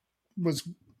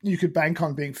you could bank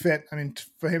on being fit. I mean,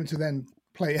 for him to then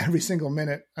play every single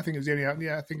minute, I think it was the only,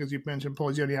 I think as you mentioned, Paul,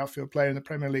 he's the only outfield player in the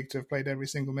Premier League to have played every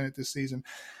single minute this season.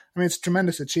 I mean, it's a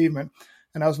tremendous achievement.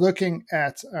 And I was looking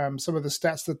at some of the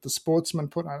stats that the Sportsman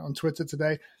put out on Twitter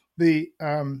today. The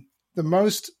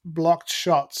most blocked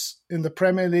shots in the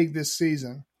Premier League this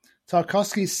season,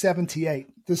 Tarkowski's 78.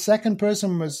 The second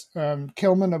person was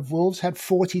Kilman of Wolves, had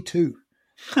 42.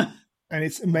 And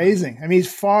it's amazing. I mean,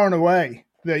 he's far and away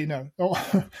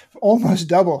almost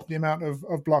double the amount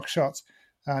of block shots.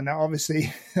 Now,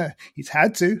 obviously, he's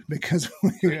had to, because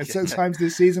sometimes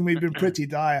this season we've been pretty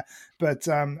dire. But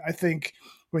I think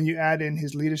when you add in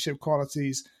his leadership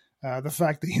qualities, the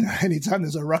fact that, anytime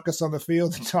there's a ruckus on the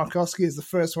field, Tarkowski is the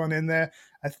first one in there,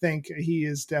 I think he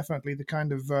is definitely the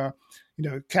kind of,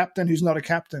 captain who's not a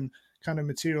captain kind of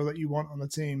material that you want on the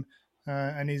team.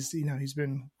 And he's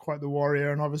been quite the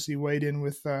warrior, and obviously weighed in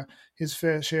with his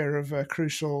fair share of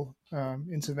crucial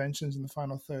interventions in the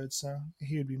final third. So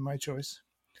he would be my choice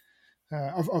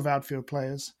of outfield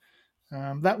players.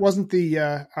 That wasn't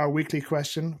our weekly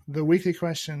question. The weekly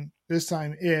question this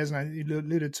time is, and I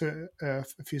alluded to a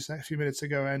few minutes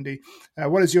ago, Andy,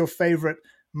 what is your favourite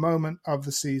moment of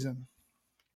the season?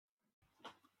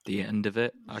 The end of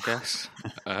it, I guess,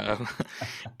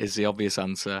 is the obvious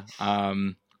answer.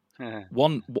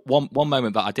 One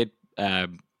moment that I did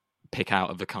pick out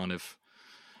of the kind of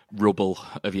rubble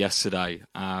of yesterday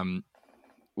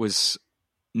was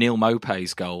Neal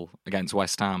Maupay's goal against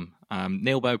West Ham.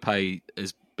 Neal Maupay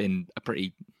has been a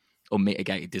pretty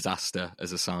unmitigated disaster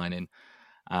as a signing,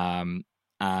 and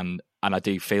I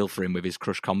do feel for him with his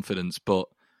crushed confidence. But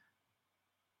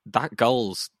that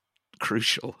goal's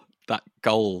crucial. That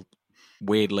goal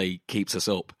weirdly keeps us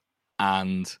up,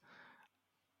 and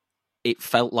it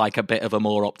felt like a bit of a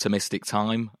more optimistic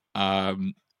time.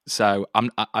 So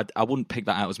I wouldn't pick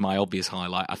that out as my obvious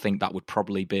highlight. I think that would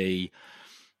probably be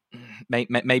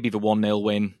maybe the 1-0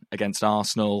 win against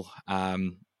Arsenal,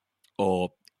 or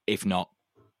if not,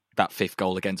 that fifth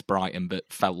goal against Brighton, but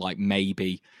felt like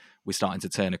maybe we're starting to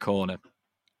turn a corner.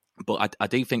 But I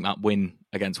do think that win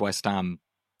against West Ham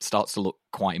starts to look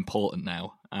quite important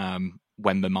now,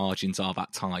 when the margins are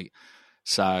that tight.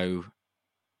 So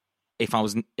if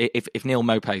Neal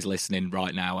Maupay's listening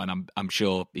right now, and I'm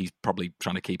sure he's probably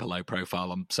trying to keep a low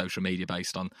profile on social media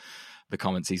based on the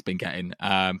comments he's been getting,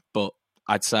 but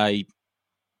I'd say,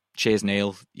 cheers,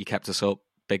 Neil. You kept us up.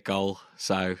 Big goal.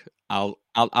 So I'll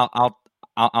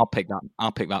pick that.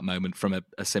 I'll pick that moment from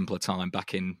a simpler time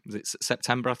back in, was it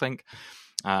September, I think,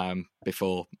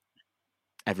 before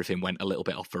everything went a little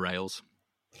bit off the rails.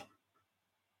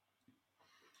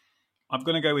 I'm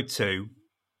going to go with two.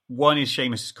 One is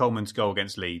Seamus Coleman's goal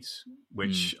against Leeds,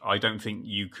 which I don't think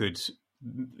you could,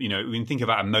 when you think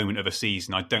about a moment of a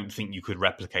season, I don't think you could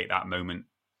replicate that moment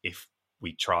if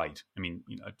we tried. I mean,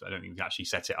 I don't think we actually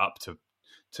set it up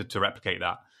to replicate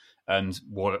that. And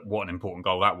what an important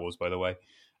goal that was, by the way.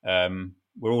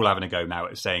 We're all having a go now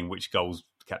at saying which goals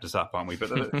kept us up, aren't we?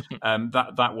 But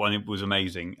that one, it was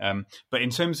amazing. But in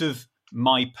terms of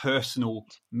my personal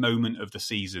moment of the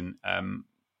season,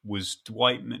 was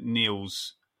Dwight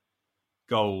McNeil's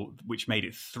goal, which made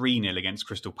it 3-0 against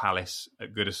Crystal Palace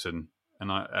at Goodison,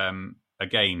 and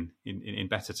again in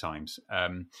better times.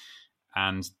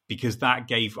 And because that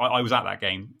gave, I was at that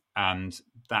game, and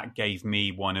that gave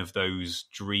me one of those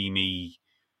dreamy,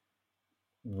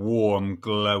 warm,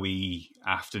 glowy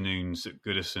afternoons at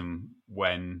Goodison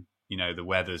when, the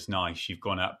weather's nice. You've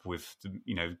gone up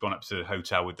to the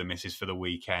hotel with the missus for the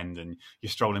weekend, and you're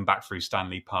strolling back through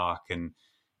Stanley Park, and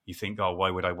you think, oh,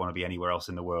 why would I want to be anywhere else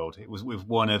in the world? It was with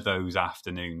one of those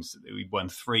afternoons. We won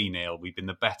 3-0. We'd been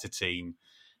the better team,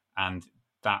 and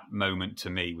moment to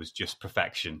me was just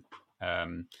perfection.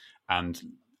 And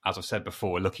as I've said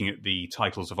before, looking at the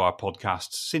titles of our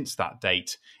podcasts since that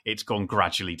date, it's gone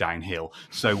gradually downhill.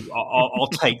 So I'll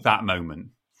take that moment.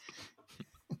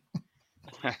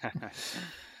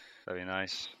 Very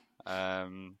nice.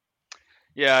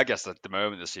 Yeah, I guess the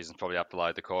moment of the season probably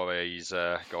applied to Corey's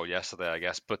goal yesterday, I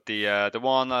guess. But the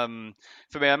one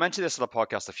for me, I mentioned this on the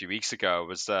podcast a few weeks ago,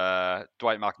 was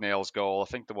Dwight McNeil's goal. I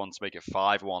think the one to make it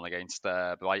 5-1 against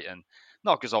Brighton.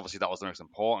 Not because obviously that was the most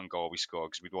important goal we scored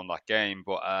because we'd won that game,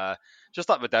 but just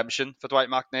that redemption for Dwight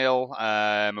McNeil,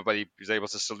 where he was able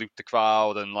to salute the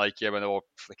crowd and when they were all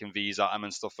flicking V's at him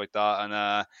and stuff like that.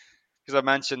 And because I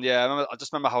mentioned, I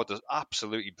just remember how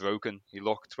absolutely broken he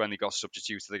looked when he got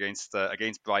substituted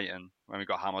against Brighton when we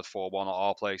got hammered 4-1 at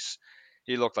our place.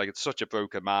 He looked like such a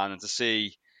broken man, and to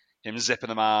see him zipping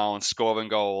them out, scoring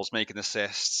goals, making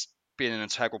assists, being an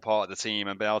integral part of the team,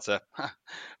 and being able to,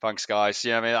 thanks guys,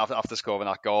 after scoring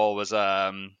that goal was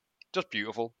just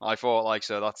beautiful. I thought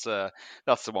so that's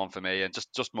the one for me, and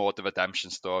just more the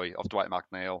redemption story of Dwight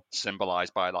McNeil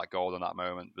symbolised by that goal in that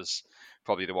moment was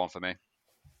probably the one for me.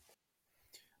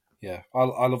 Yeah,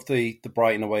 I love the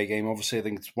Brighton away game. Obviously, I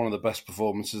think it's one of the best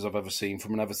performances I've ever seen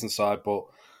from an Everton side, but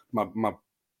my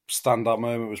standout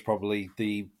moment was probably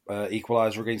the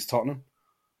equaliser against Tottenham,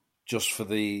 just for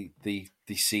the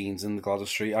scenes in the Gladys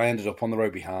Street. I ended up on the row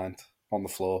behind, on the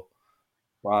floor,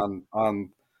 and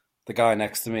the guy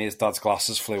next to me, his dad's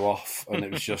glasses flew off, and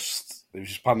it was just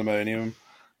pandemonium.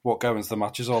 What going to the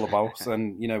match is all about,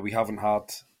 and we haven't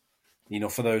had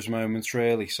enough of those moments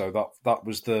really. So that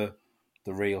was the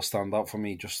real standout for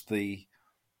me, just the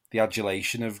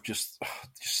adulation of just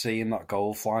seeing that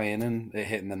goal fly in and it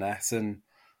hitting the net and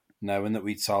knowing that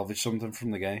we'd salvaged something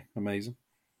from the game. Amazing.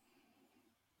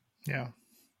 Yeah.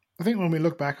 I think when we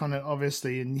look back on it,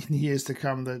 obviously, in years to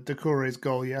come, the Doucouré's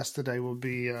goal yesterday will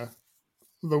be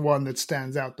the one that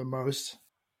stands out the most.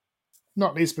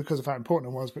 Not least because of how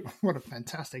important it was, but what a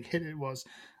fantastic hit it was.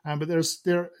 But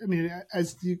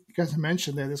as you guys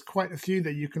mentioned there's quite a few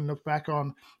that you can look back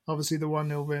on. Obviously, the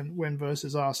 1-0 win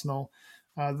versus Arsenal,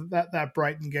 that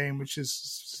Brighton game, which is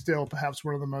still perhaps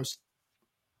one of the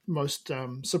most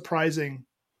surprising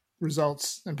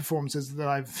results and performances that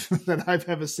I've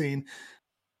ever seen.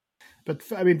 But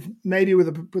maybe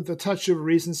with a touch of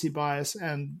recency bias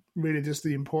and really just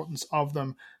the importance of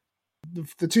them.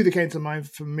 The two that came to mind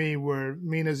for me were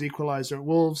Mina's equaliser at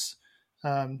Wolves,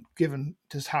 given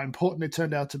just how important it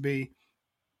turned out to be,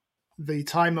 the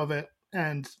time of it,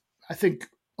 and I think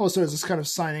also as this kind of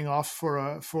signing off for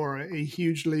a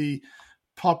hugely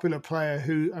popular player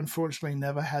who unfortunately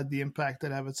never had the impact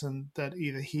at Everton that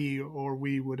either he or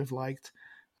we would have liked.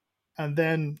 And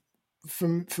then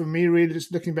for me, really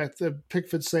just looking back, the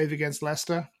Pickford save against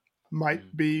Leicester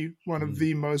might be one of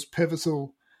the most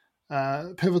pivotal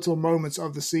moments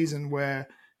of the season, where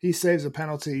he saves a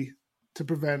penalty to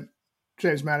prevent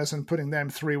James Maddison putting them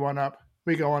 3-1 up.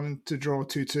 We go on to draw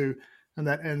 2-2, and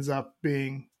that ends up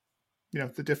being,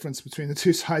 the difference between the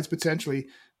two sides potentially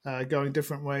going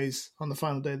different ways on the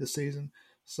final day of the season.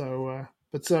 So,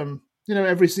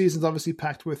 every season's obviously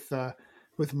packed with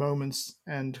moments,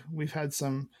 and we've had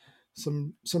some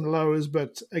lows,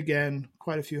 but again,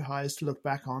 quite a few highs to look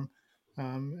back on,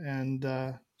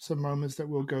 and some moments that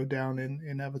will go down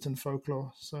in Everton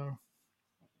folklore. So,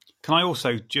 can I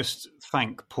also just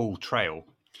thank Paul Trail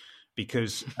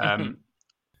because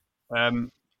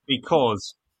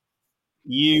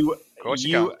you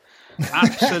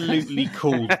absolutely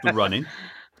called the running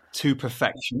to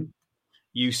perfection.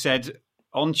 You said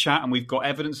on chat, and we've got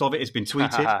evidence of it, it's been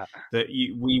tweeted, that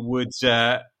we would,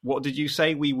 what did you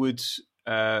say? We would,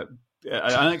 an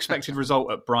unexpected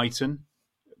result at Brighton,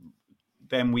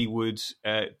 then we would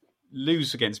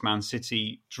lose against Man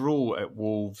City, draw at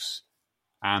Wolves,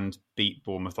 and beat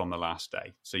Bournemouth on the last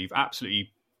day. So you've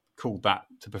absolutely called that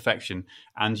to perfection,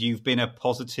 and you've been a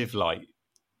positive light.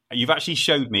 You've actually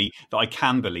showed me that I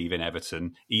can believe in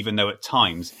Everton, even though at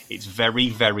times it's very,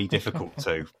 very difficult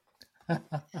to.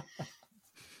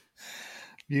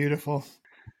 Beautiful.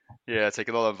 Yeah,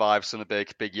 taking all the vibes from the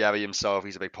big Yerry himself.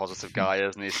 He's a big positive guy,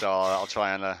 isn't he? So I'll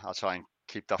try and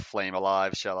keep that flame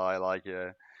alive, shall I?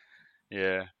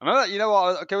 Yeah. I remember,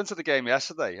 what? Going to the game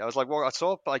yesterday, I was like, I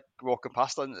saw walking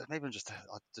past, and maybe I'm just a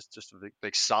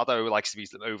big sado who likes to be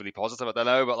overly positive. I don't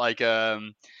know, but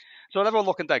so everyone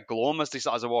looking dead glum as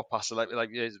I walk past,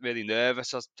 really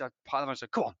nervous. Part of them was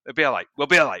like, "Come on, we'll be all right. We'll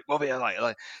be all right. We'll be all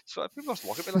right." So people must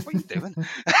look at me like, "What are you doing?"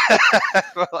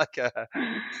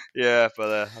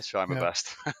 But I'll try my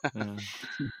best.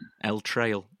 El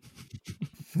Trail.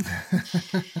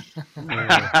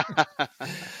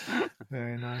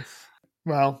 Very nice.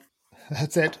 Well,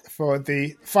 that's it for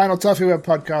the final Toffee Web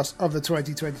podcast of the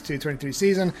 2022-23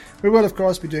 season. We will, of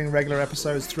course, be doing regular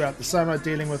episodes throughout the summer,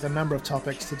 dealing with a number of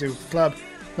topics to do with the club,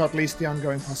 not least the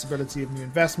ongoing possibility of new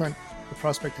investment, the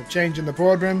prospect of change in the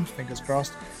boardroom, fingers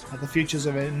crossed, the futures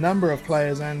of a number of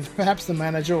players, and perhaps the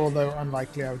manager, although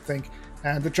unlikely, I would think,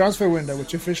 and the transfer window,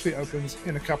 which officially opens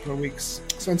in a couple of weeks.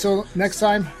 So until next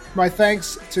time, my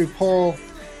thanks to Paul,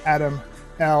 Adam,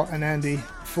 Al, and Andy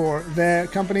for their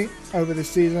company over this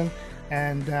season,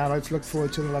 and let's look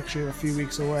forward to the luxury of a few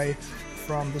weeks away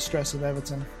from the stress of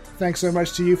Everton. Thanks so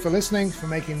much to you for listening, for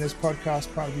making this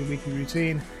podcast part of your weekly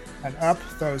routine, and up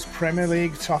those Premier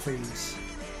League toffees.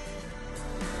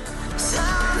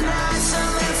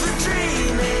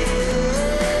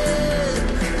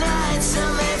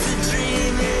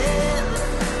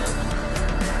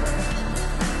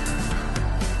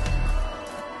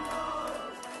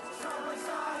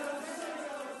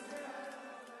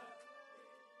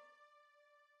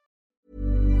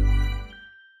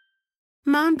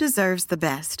 Mom deserves the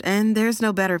best, and there's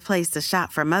no better place to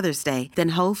shop for Mother's Day than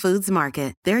Whole Foods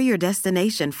Market. They're your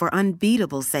destination for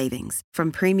unbeatable savings,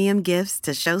 from premium gifts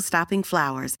to show-stopping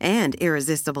flowers and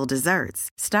irresistible desserts.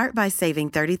 Start by saving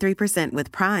 33%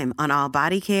 with Prime on all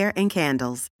body care and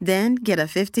candles. Then get a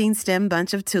 15-stem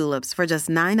bunch of tulips for just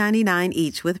 $9.99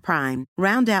 each with Prime.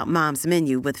 Round out Mom's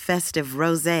menu with festive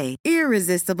rosé,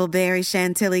 irresistible berry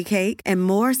chantilly cake, and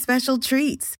more special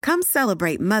treats. Come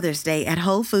celebrate Mother's Day at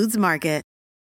Whole Foods Market.